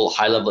 but this whole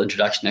high-level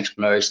introduction,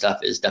 explanatory stuff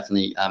is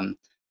definitely,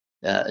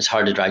 it's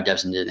hard to drag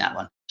devs into that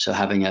one. So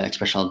having an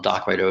expressional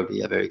doc writer would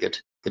be a very good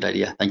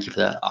idea. Thank you for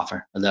the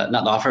offer. Not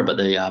the offer, but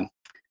the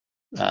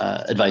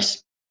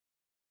advice.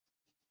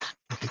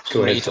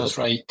 Rita's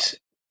right.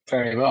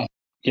 Very well.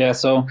 Yeah,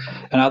 so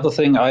another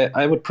thing,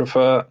 I would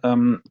prefer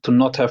to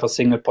not have a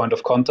single point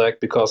of contact,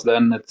 because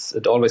then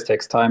it always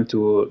takes time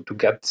to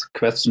get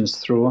questions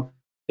through.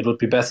 It would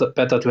be better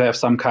to have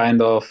some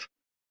kind of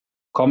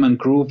common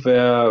group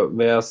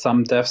where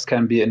some devs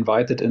can be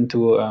invited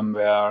into,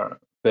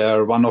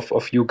 where one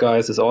of you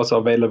guys is also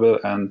available,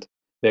 and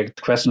where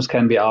questions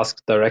can be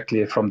asked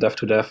directly from dev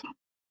to dev.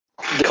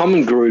 The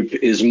common group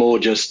is more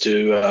just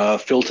to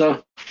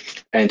filter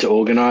and to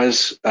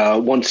organize.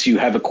 Once you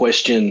have a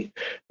question,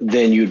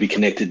 then you'd be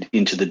connected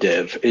into the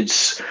dev.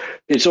 It's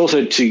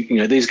also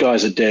to, these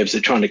guys are devs,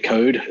 they're trying to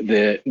code.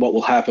 What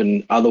will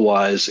happen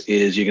otherwise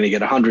is you're going to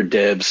get 100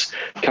 devs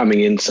coming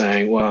in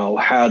saying, well,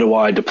 how do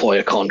I deploy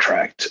a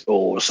contract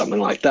or something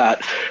like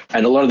that?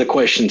 And a lot of the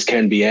questions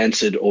can be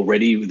answered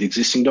already with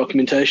existing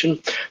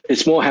documentation.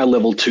 It's more how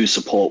level 2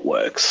 support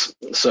works.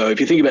 So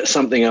if you think about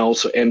something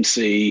else, or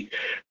MC,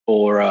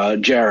 or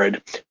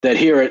Jared, they'd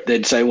hear it,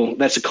 they'd say, well,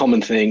 that's a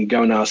common thing,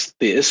 go and ask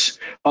this.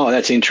 Oh,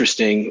 that's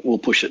interesting, we'll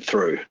push it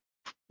through.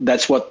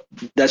 That's what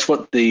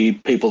the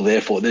people are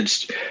there for.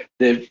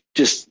 They're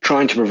just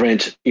trying to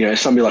prevent,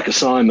 somebody like a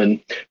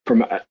Simon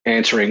from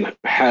answering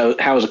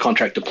how is a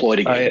contract deployed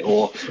again.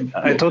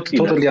 I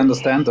totally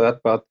understand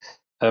that, but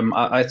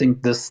I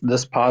think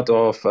this part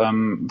of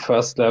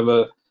first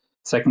level,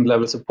 second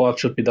level support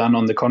should be done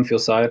on the Confio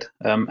side,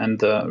 and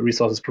the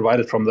resources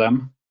provided from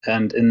them.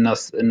 And in a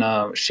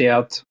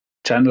shared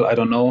channel, I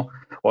don't know,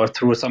 or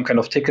through some kind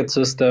of ticket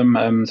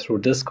system, through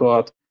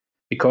Discord,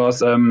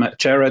 because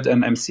Jared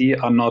and MC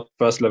are not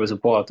first level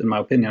support, in my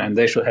opinion, and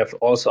they should have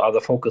also other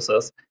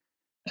focuses.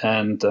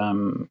 And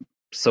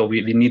so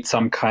we need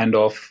some kind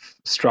of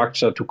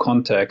structure to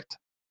contact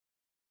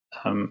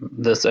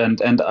this.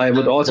 And I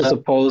would also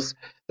suppose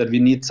that we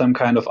need some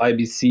kind of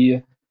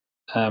IBC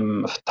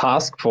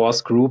task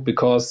force group,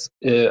 because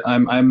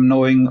I'm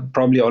knowing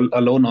probably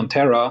alone on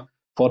Terra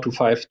 4 to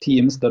 5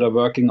 teams that are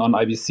working on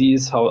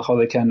IBCs, how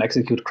they can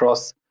execute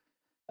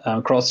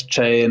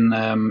cross-chain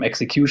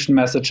execution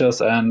messages,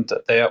 and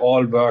they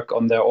all work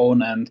on their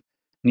own and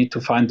need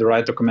to find the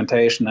right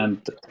documentation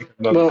and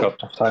work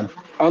out of time.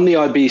 On the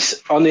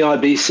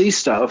IBC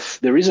stuff,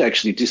 there is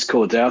actually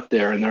Discords out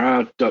there, and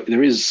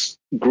there is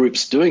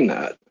groups doing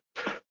that.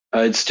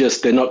 It's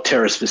just they're not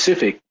Terra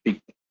specific due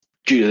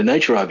to the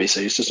nature of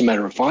IBC. It's just a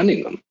matter of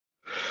finding them.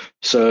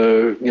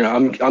 So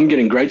I'm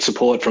getting great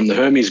support from the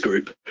Hermes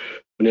group,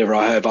 whenever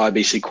I have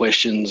IBC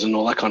questions and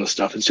all that kind of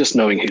stuff. It's just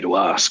knowing who to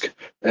ask.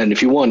 And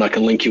if you want, I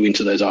can link you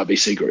into those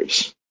IBC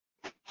groups.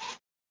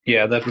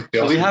 Yeah, that would be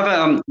So awesome. we have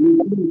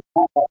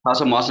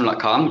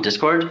cosmosawesome.com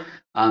Discord,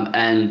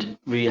 and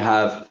we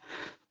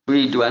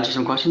do answer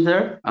some questions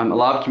there. A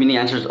lot of community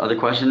answers other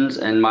questions,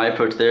 and my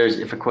approach there is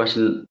if a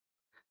question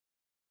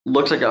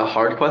looks like a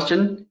hard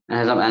question and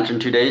has not answered in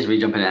 2 days, we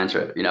jump in and answer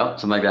it,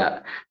 something like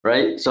that,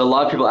 right? So a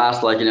lot of people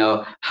ask like,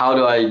 how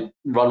do I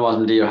run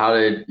WASM-D or how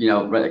to,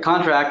 write a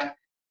contract?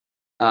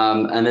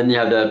 And then you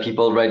have the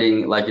people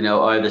writing like,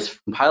 I have this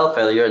compile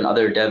failure, and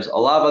other devs, a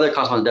lot of other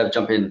Cosmos devs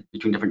jump in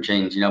between different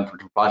chains, for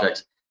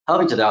projects,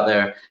 help each other out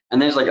there.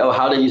 And then it's like, oh,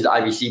 how to use the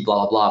IBC, blah,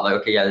 blah, blah. Like,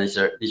 okay, yeah, these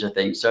are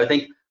things. So I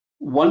think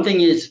one thing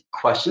is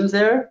questions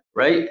there,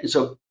 right? And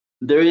so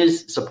there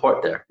is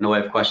support there in the way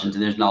of questions,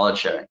 and there's knowledge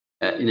sharing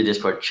in the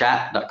Discord,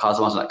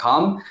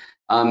 chat.cosmos.com.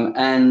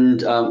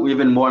 And we've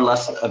been more or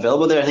less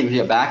available there. I think we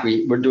get back.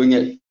 We're doing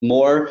it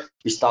more.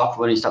 We stopped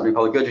when we stopped being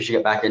public goods. We should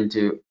get back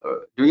into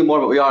doing it more,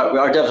 but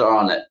our devs are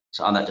on it,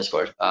 so on that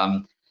Discord.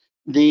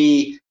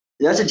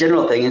 That's a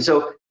general thing. And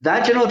so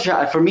that general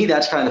chat, for me,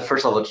 that's kind of the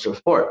first level of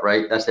support,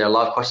 right? That's there. A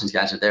lot of questions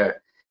get answered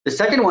there. The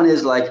second one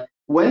is like,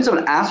 when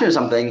someone asks me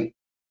something,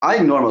 I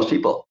ignore most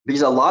people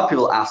because a lot of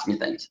people ask me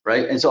things,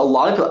 right? And so a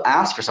lot of people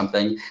ask for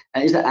something,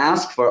 and is to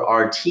ask for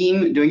our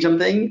team doing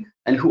something,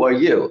 and who are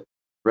you,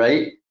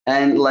 right?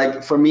 And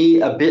like for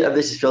me, a bit of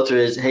this filter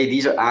is, hey,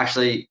 these are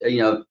actually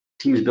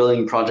teams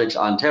building projects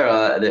on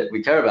Terra that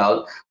we care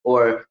about,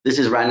 or this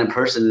is random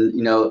person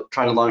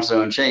trying to launch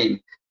their own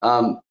chain.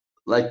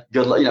 Like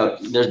good,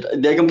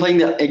 they complain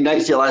that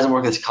Ignite CLI doesn't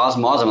work with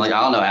Cosmos. I'm like,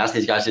 I don't know, I asked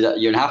these guys that a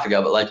year and a half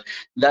ago, but like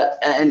that,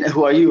 and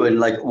who are you,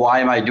 and like why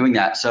am I doing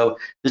that? So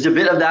there's a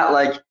bit of that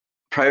like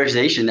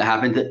prioritization that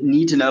happens that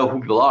need to know who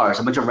people are.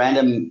 So a bunch of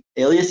random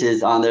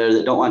aliases on there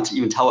that don't want to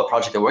even tell what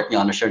project they're working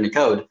on or sharing the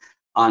code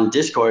on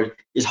Discord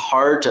is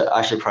hard to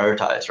actually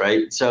prioritize,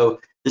 right? So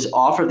this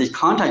offer of these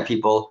contact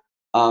people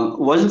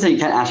wasn't saying you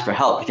can't ask for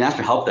help. You can ask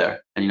for help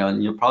there, and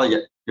you'll probably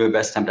get your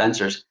best attempt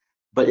answers.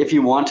 But if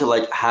you want to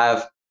like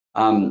have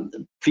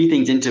feed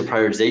things into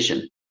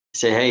prioritization,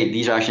 say, hey,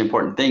 these are actually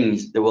important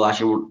things that we'll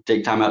actually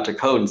take time out to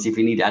code and see if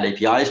we need to add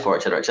APIs for,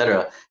 et cetera, et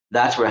cetera.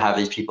 That's where I have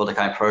these people to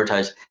kind of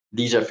prioritize.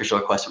 These are official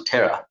requests from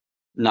Terra,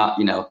 not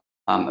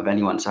of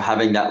anyone. So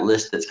having that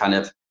list that's kind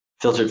of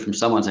filtered from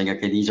someone saying,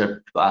 okay, these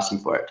are people asking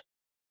for it.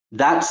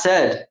 That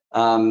said,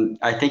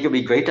 I think it'd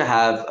be great to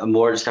have a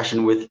more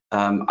discussion with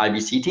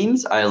IBC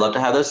teams. I love to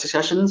have those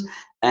discussions,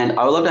 and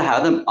I would love to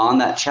have them on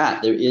that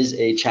chat. There is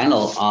a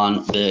channel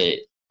on the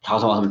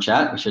Cosmos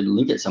chat. We should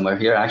link it somewhere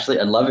here. Actually,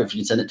 I'd love it if you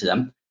can send it to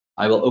them.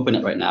 I will open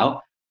it right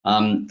now.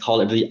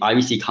 Called the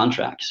IBC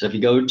contract. So if you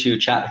go to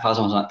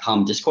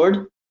chat.cosmos.com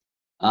Discord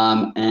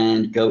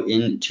and go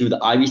into the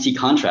IBC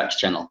contracts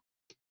channel,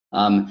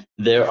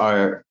 there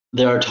are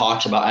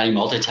talks about adding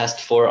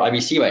multi-test for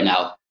IBC right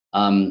now.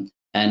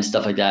 And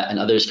stuff like that, and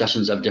other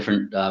discussions of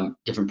different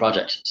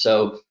projects.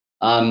 So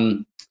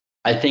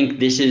I think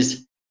this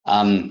is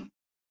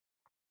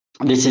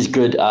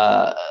good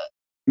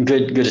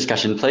good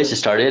discussion place to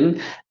start in.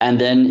 And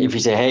then if you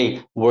say,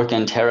 hey, work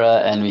on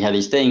Terra, and we have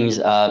these things,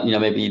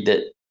 maybe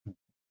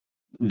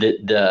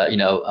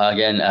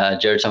again,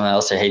 Jared, someone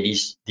else say, hey,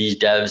 these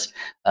devs,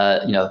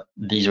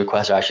 these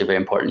requests are actually very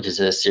important because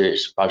it's a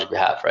serious project we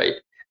have, right?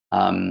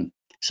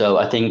 So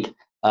I think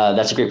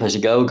that's a great place to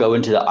go. Go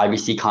into the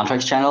IBC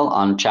contracts channel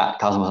on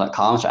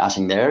chat.cosmos.com, start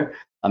asking there.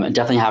 I'm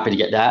definitely happy to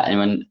get that. And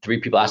when 3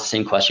 people ask the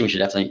same question, we should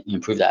definitely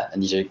improve that.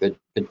 And these are good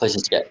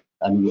places to get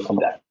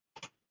that.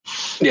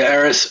 Yeah,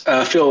 Aris,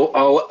 Phil,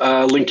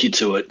 I'll link you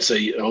to it. So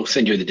I'll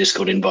send you the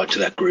Discord invite to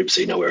that group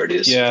so you know where it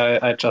is. Yeah,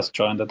 I just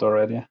joined it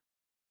already.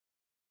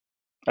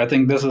 I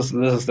think this is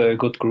a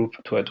good group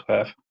to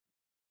have.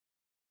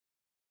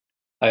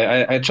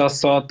 I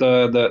just thought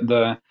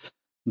the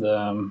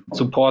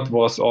support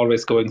was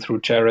always going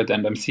through Jared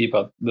and MC,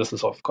 but this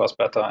is of course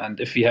better. And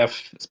if we have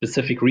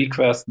specific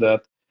requests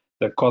that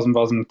the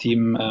CosmWasm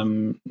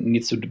team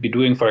needs to be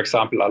doing, for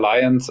example,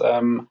 alliance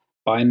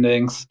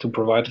bindings to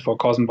provide for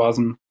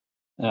CosmWasm,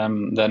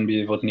 then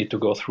we would need to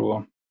go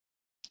through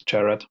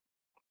Jared.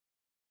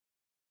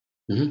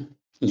 Mm-hmm.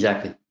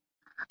 Exactly.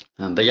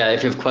 But yeah,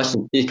 if you have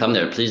questions, please come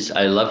there. Please,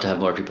 I love to have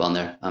more people on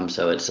there.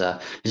 So it's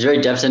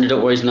very dev-centered.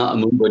 Don't worry, it's not a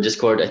Moonboard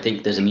Discord. I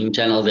think there's a meme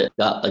channel that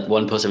got like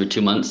one post every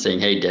 2 months saying,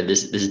 "Hey, dead,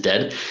 this is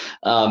dead."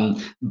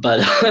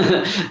 But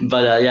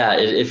yeah,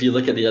 if you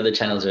look at the other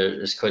channels,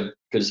 there's quite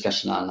good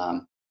discussion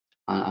on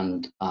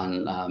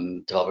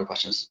developer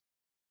questions.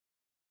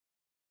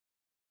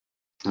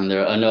 And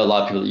I know a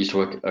lot of people that used to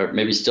work, or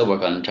maybe still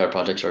work on Terra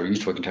projects, or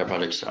used to work on Terra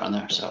projects are on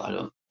there. So I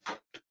don't.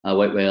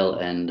 White Whale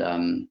and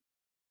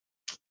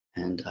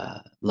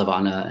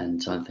Lavana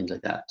and some things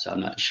like that. So I'm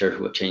not sure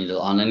what chain they're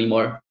on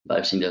anymore, but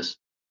I've seen those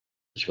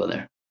as well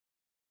there.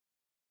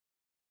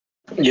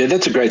 Yeah,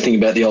 that's a great thing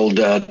about the old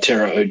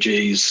Terra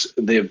OGs.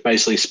 They've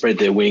basically spread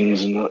their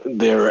wings and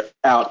they're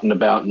out and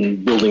about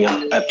and building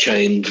up app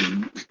chains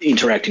and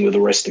interacting with the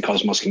rest of the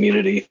Cosmos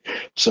community.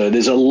 So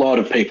there's a lot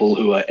of people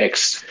who are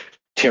ex-Terra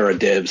Terra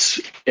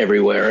devs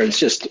everywhere. It's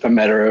just a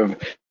matter of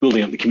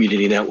building up the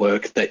community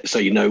network so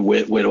you know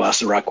where to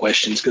ask the right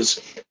questions,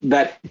 because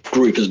that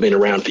group has been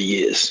around for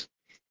years,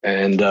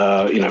 and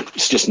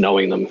it's just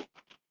knowing them.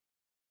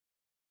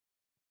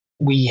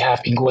 We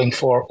have been going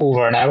for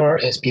over an hour.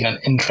 It's been an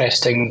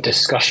interesting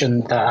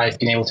discussion that I've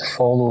been able to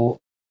follow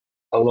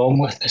along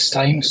with this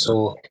time.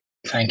 So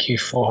thank you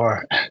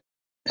for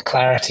the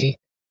clarity,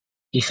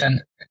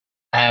 Ethan.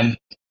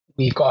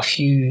 We've got a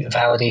few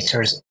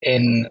validators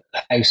in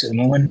the house at the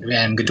moment.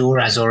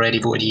 Ghidorah has already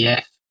voted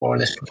yes for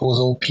this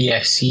proposal.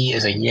 PFC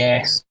is a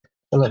yes.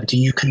 Philip, do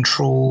you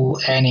control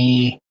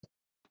any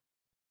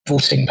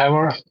voting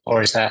power,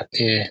 or is that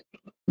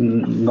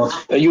not?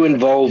 Are you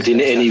involved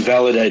in any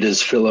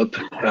validators, Philip?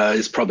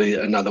 Is probably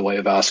another way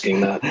of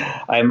asking that.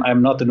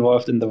 I'm not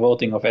involved in the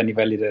voting of any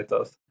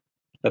validators.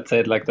 Let's say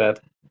it like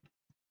that.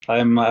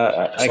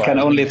 I can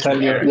only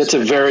tell you. That's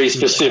a very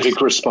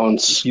specific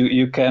response.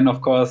 You can,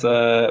 of course,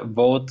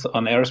 vote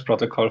on Ares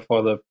protocol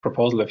for the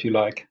proposal if you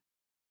like.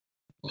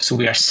 So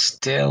we are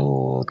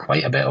still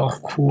quite a bit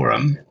off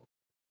quorum,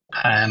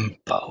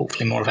 but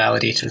hopefully more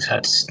validators. We've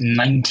had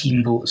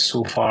 19 votes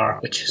so far,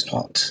 which is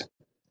not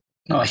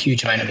a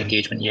huge amount of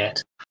engagement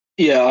yet.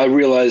 Yeah, I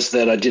realized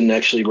that I didn't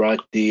actually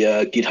write the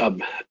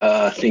GitHub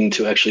thing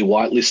to actually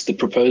whitelist the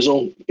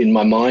proposal. In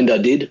my mind, I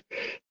did.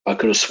 I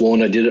could have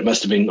sworn I did. It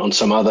must have been on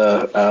some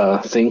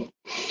other thing.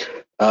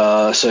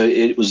 So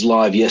it was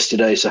live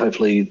yesterday, so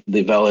hopefully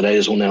the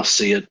validators will now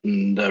see it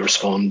and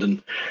respond,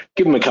 and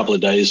give them a couple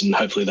of days, and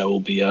hopefully they will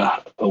be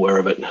aware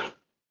of it.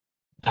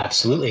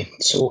 Absolutely.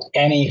 So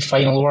any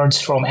final words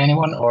from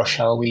anyone, or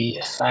shall we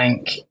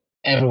thank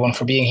everyone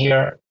for being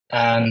here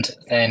and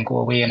then go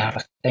away and have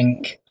a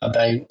think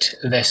about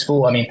this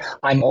vote? I mean,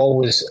 I'm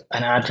always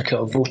an advocate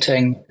of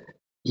voting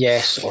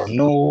yes or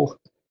no.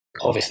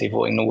 Obviously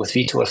voting no with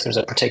veto if there's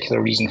a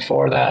particular reason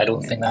for that. I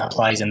don't think that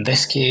applies in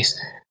this case.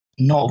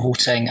 Not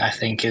voting, I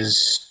think,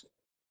 is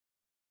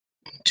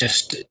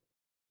just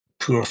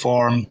poor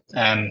form.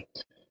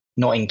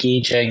 Not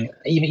engaging,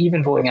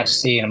 even voting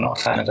abstain. I'm not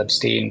a fan of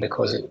abstain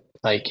because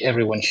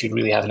everyone should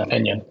really have an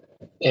opinion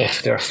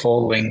if they're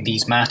following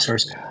these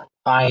matters.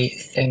 I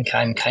think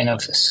I'm kind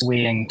of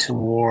swaying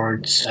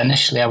towards.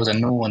 Initially, I was a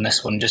no on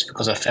this one just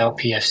because I felt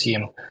PFC.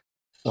 I'm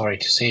sorry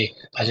to say,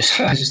 I just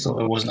thought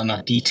there wasn't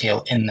enough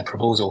detail in the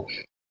proposal.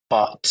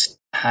 But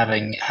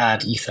having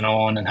had Ethan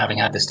on and having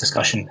had this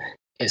discussion,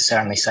 it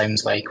certainly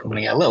sounds like we're going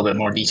to get a little bit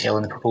more detail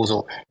in the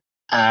proposal,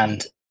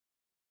 and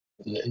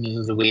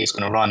the way it's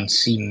going to run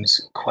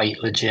seems quite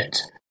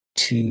legit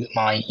to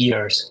my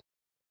ears.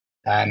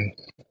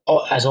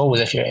 As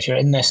always, if you're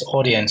in this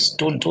audience,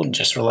 don't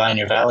just rely on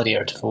your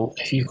validator to vote.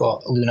 If you've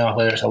got Luna,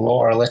 whether it's a lot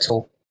or a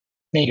little,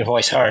 make your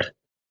voice heard,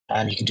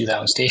 and you can do that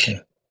on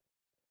station.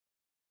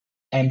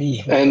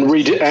 MB and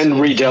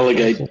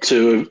redelegate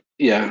to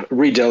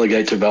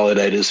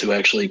validators who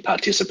actually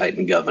participate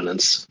in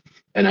governance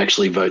and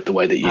actually vote the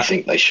way that you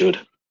think they should.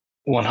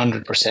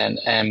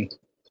 100%.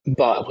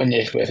 But when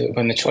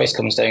the choice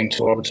comes down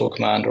to Orbital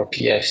Command or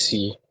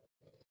PFC,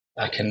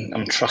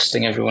 I'm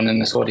trusting everyone in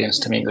this audience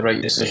to make the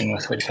right decision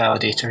with which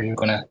validator you're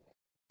going to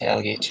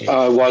delegate to.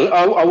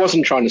 I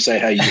wasn't trying to say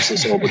how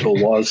useless Orbital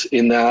was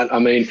in that. I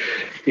mean,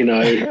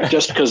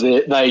 just because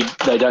they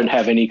don't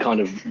have any kind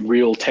of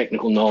real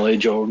technical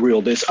knowledge or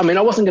real this. I mean,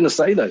 I wasn't going to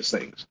say those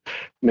things.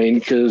 I mean,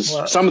 because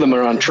some of them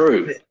are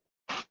untrue.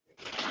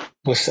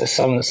 Well,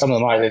 some of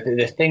them are.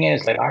 The thing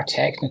is, our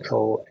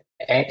technical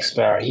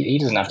expert, he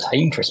doesn't have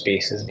time for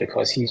spaces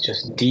because he's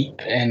just deep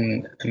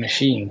in the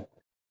machine.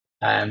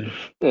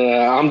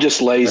 I'm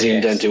just lazy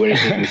and don't do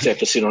anything except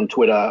for sit on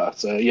Twitter.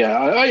 So yeah,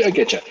 I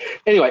get you.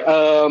 Anyway,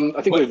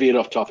 I think we veered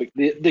off topic.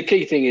 The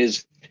key thing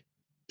is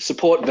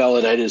support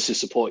validators who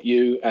support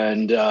you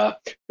and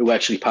who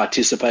actually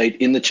participate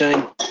in the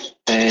chain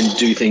and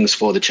do things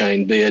for the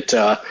chain, be it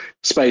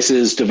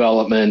spaces,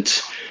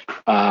 development,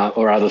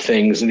 or other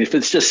things. And if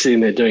it's just sitting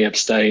there doing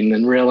abstain,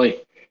 then really,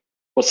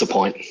 what's the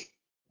point?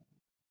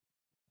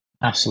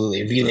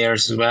 Absolutely.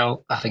 Relayers as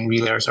well. I think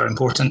relayers are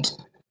important.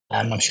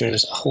 I'm sure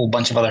there's a whole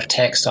bunch of other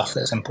tech stuff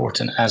that's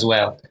important as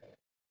well.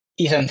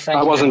 Ethan, thank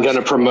you. I wasn't going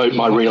to promote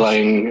my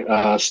relaying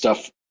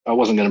stuff. I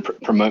wasn't going to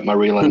promote my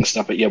relaying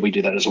stuff, but yeah, we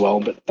do that as well.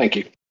 But thank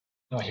you.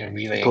 Oh, you're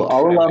relaying. Cool.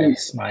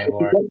 My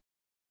word.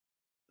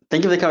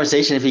 Thank you for the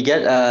conversation. If you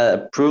get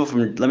approval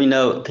from, let me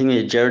know, ping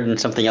me, Jared, and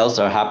something else.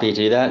 Are happy to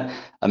do that.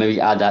 Maybe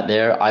add that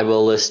there. I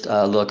will list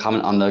a little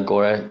comment on the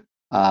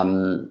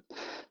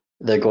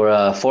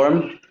Agora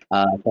forum.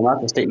 From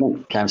our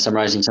statement, kind of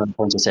summarizing some of the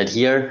points I said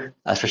here,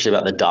 especially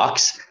about the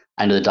docs.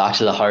 I know the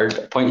docs are the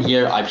hard point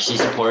here. IPC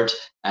support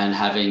and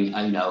having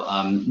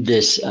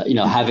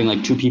having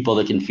like two people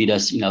that can feed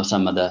us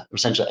some of the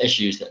essential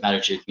issues that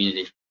matter to your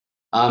community.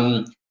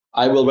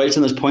 I will write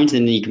some of those points,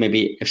 and then you can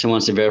maybe, if someone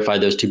wants to verify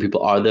those two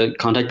people are the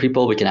contact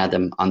people, we can add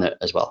them on there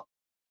as well.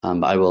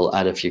 I will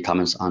add a few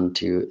comments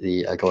onto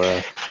the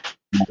Agora.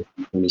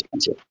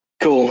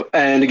 Cool.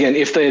 And again,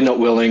 if they're not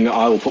willing,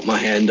 I will put my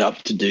hand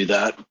up to do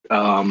that.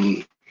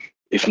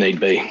 if need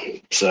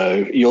be.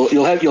 So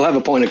you'll have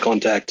a point of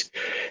contact.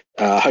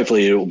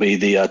 Hopefully, it will be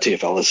the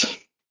TFLers.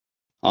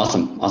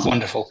 Awesome.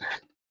 Wonderful.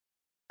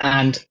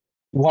 And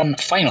one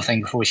final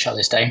thing before we shut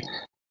this down.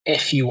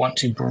 If you want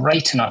to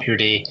brighten up your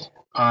day,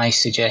 I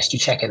suggest you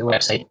check out the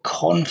website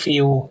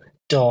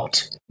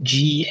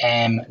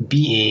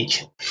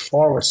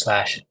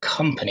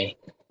confio.gmbh/company,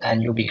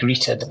 and you'll be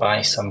greeted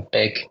by some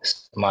big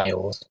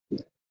smiles.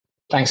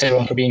 Thanks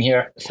everyone for being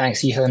here.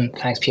 Thanks Ethan,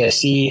 thanks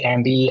PSC,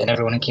 MB, and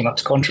everyone who came up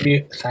to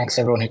contribute. Thanks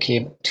everyone who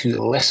came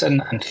to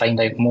listen and find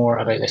out more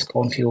about this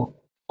Confio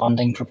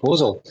funding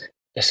proposal.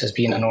 This has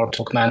been an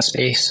Orbital Command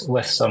Space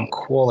with some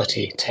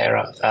quality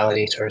Terra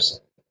validators.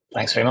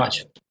 Thanks very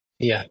much.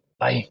 Yeah,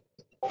 bye.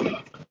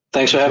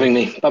 Thanks for having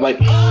me. Bye-bye.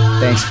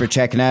 Thanks for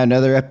checking out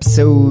another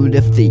episode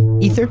of The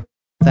Ether.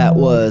 That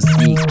was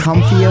the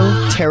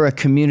Confio Terra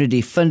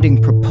Community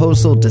Funding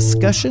Proposal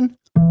discussion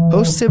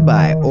hosted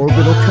by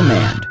Orbital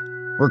Command.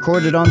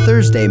 Recorded on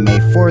Thursday, May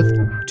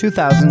 4th,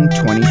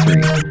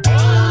 2023.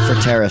 For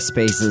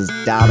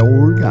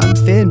TerraSpaces.org, I'm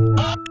Finn.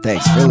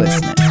 Thanks for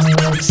listening.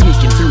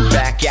 Sneaking through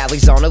back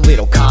alleys on a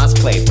little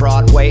cosplay.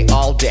 Broadway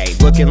all day,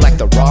 looking like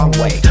the wrong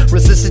way.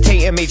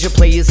 Resuscitating major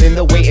players in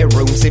the waiting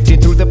room.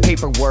 Sifting through the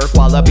paperwork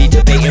while I be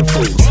debating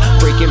fools.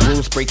 Breaking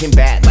rules, breaking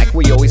bad, like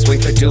we always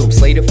wait for doom.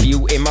 Slayed a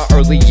few in my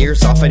early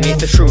years off beneath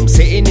the shrooms.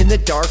 Sitting in the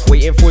dark,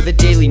 waiting for the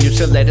daily news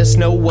to let us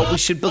know what we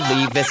should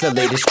believe as the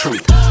latest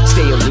truth.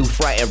 Stay aloof,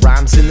 writing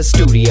rhymes in the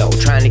studio.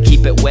 Trying to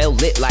keep it well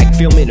lit like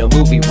filming a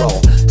movie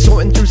roll.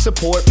 Sorting through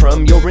support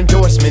from your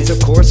endorsements.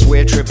 Of course,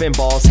 we're tripping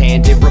balls,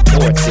 handed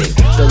reports it.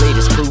 The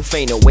latest proof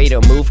ain't a way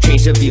to move,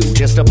 change the view.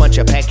 Just a bunch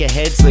of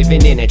peckerheads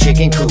living in a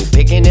chicken coop.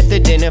 Picking at the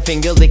dinner,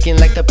 finger licking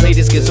like the plate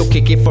is good. So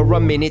kick it for a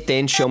minute,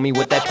 then show me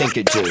what that thing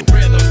could do.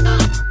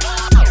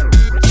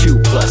 2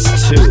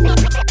 + 2.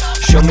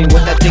 Show me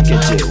what that thing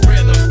could do.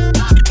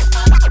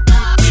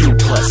 2 +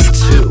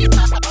 2.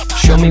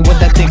 Show me what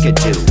that thing could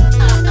do.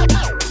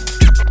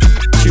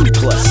 2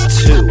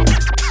 + 2.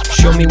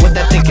 Show me what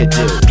that thing could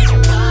do.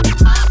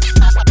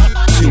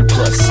 2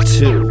 +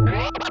 2.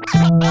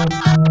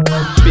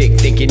 Big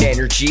thinking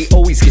energy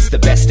always gets the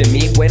best of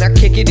me when I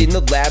kick it in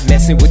the lab,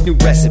 messing with new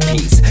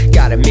recipes.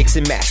 Gotta mix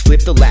and match,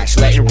 flip the latch,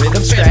 letting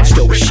rhythm scratch.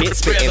 Dope shit,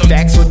 spitting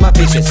facts with my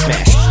vision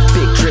smashed.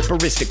 Big trip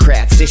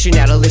aristocrats, dishing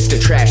out a list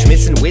of trash.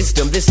 Missing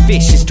wisdom, this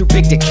fish is too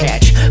big to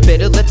catch.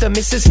 Better let the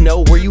missus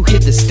know where you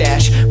hid the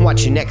stash.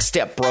 Watch your next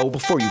step, bro,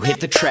 before you hit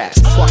the traps.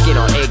 Walking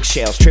on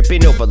eggshells,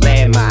 tripping over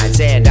landmines.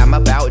 And I'm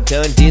about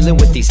done dealing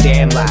with these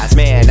damn lies.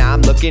 Man,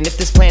 I'm looking at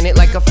this planet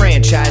like a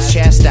franchise.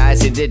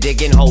 Chastised into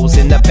digging holes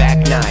in the back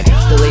nine.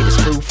 The latest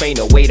proof ain't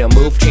a way to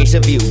move, change the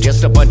view.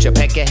 Just a bunch of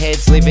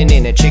peckerheads living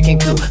in a chicken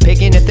coop.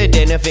 Picking at the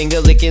dinner, finger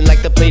licking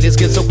like the plate is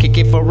good. So kick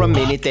it for a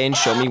minute, then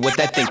show me what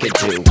that thing could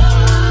do.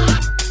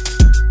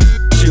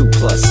 2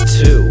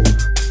 + 2.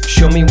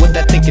 Show me what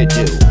that thing could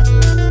do.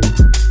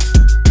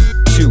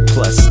 2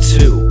 +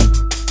 2.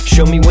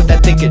 Show me what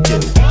that thing could do.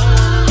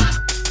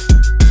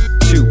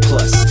 2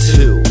 +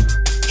 2.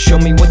 Show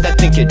me what that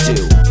thing could do.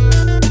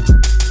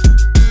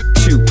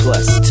 2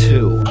 +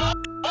 2.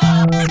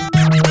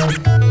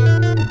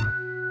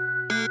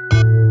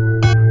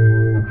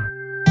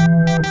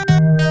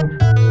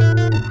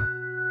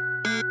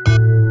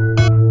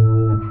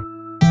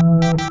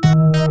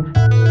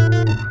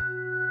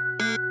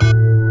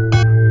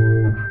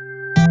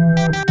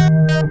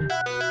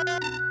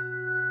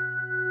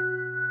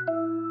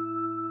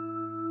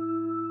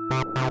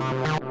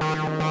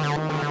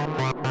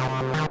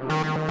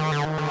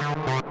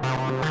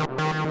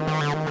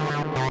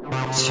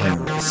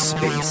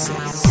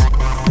 TerraSpaces.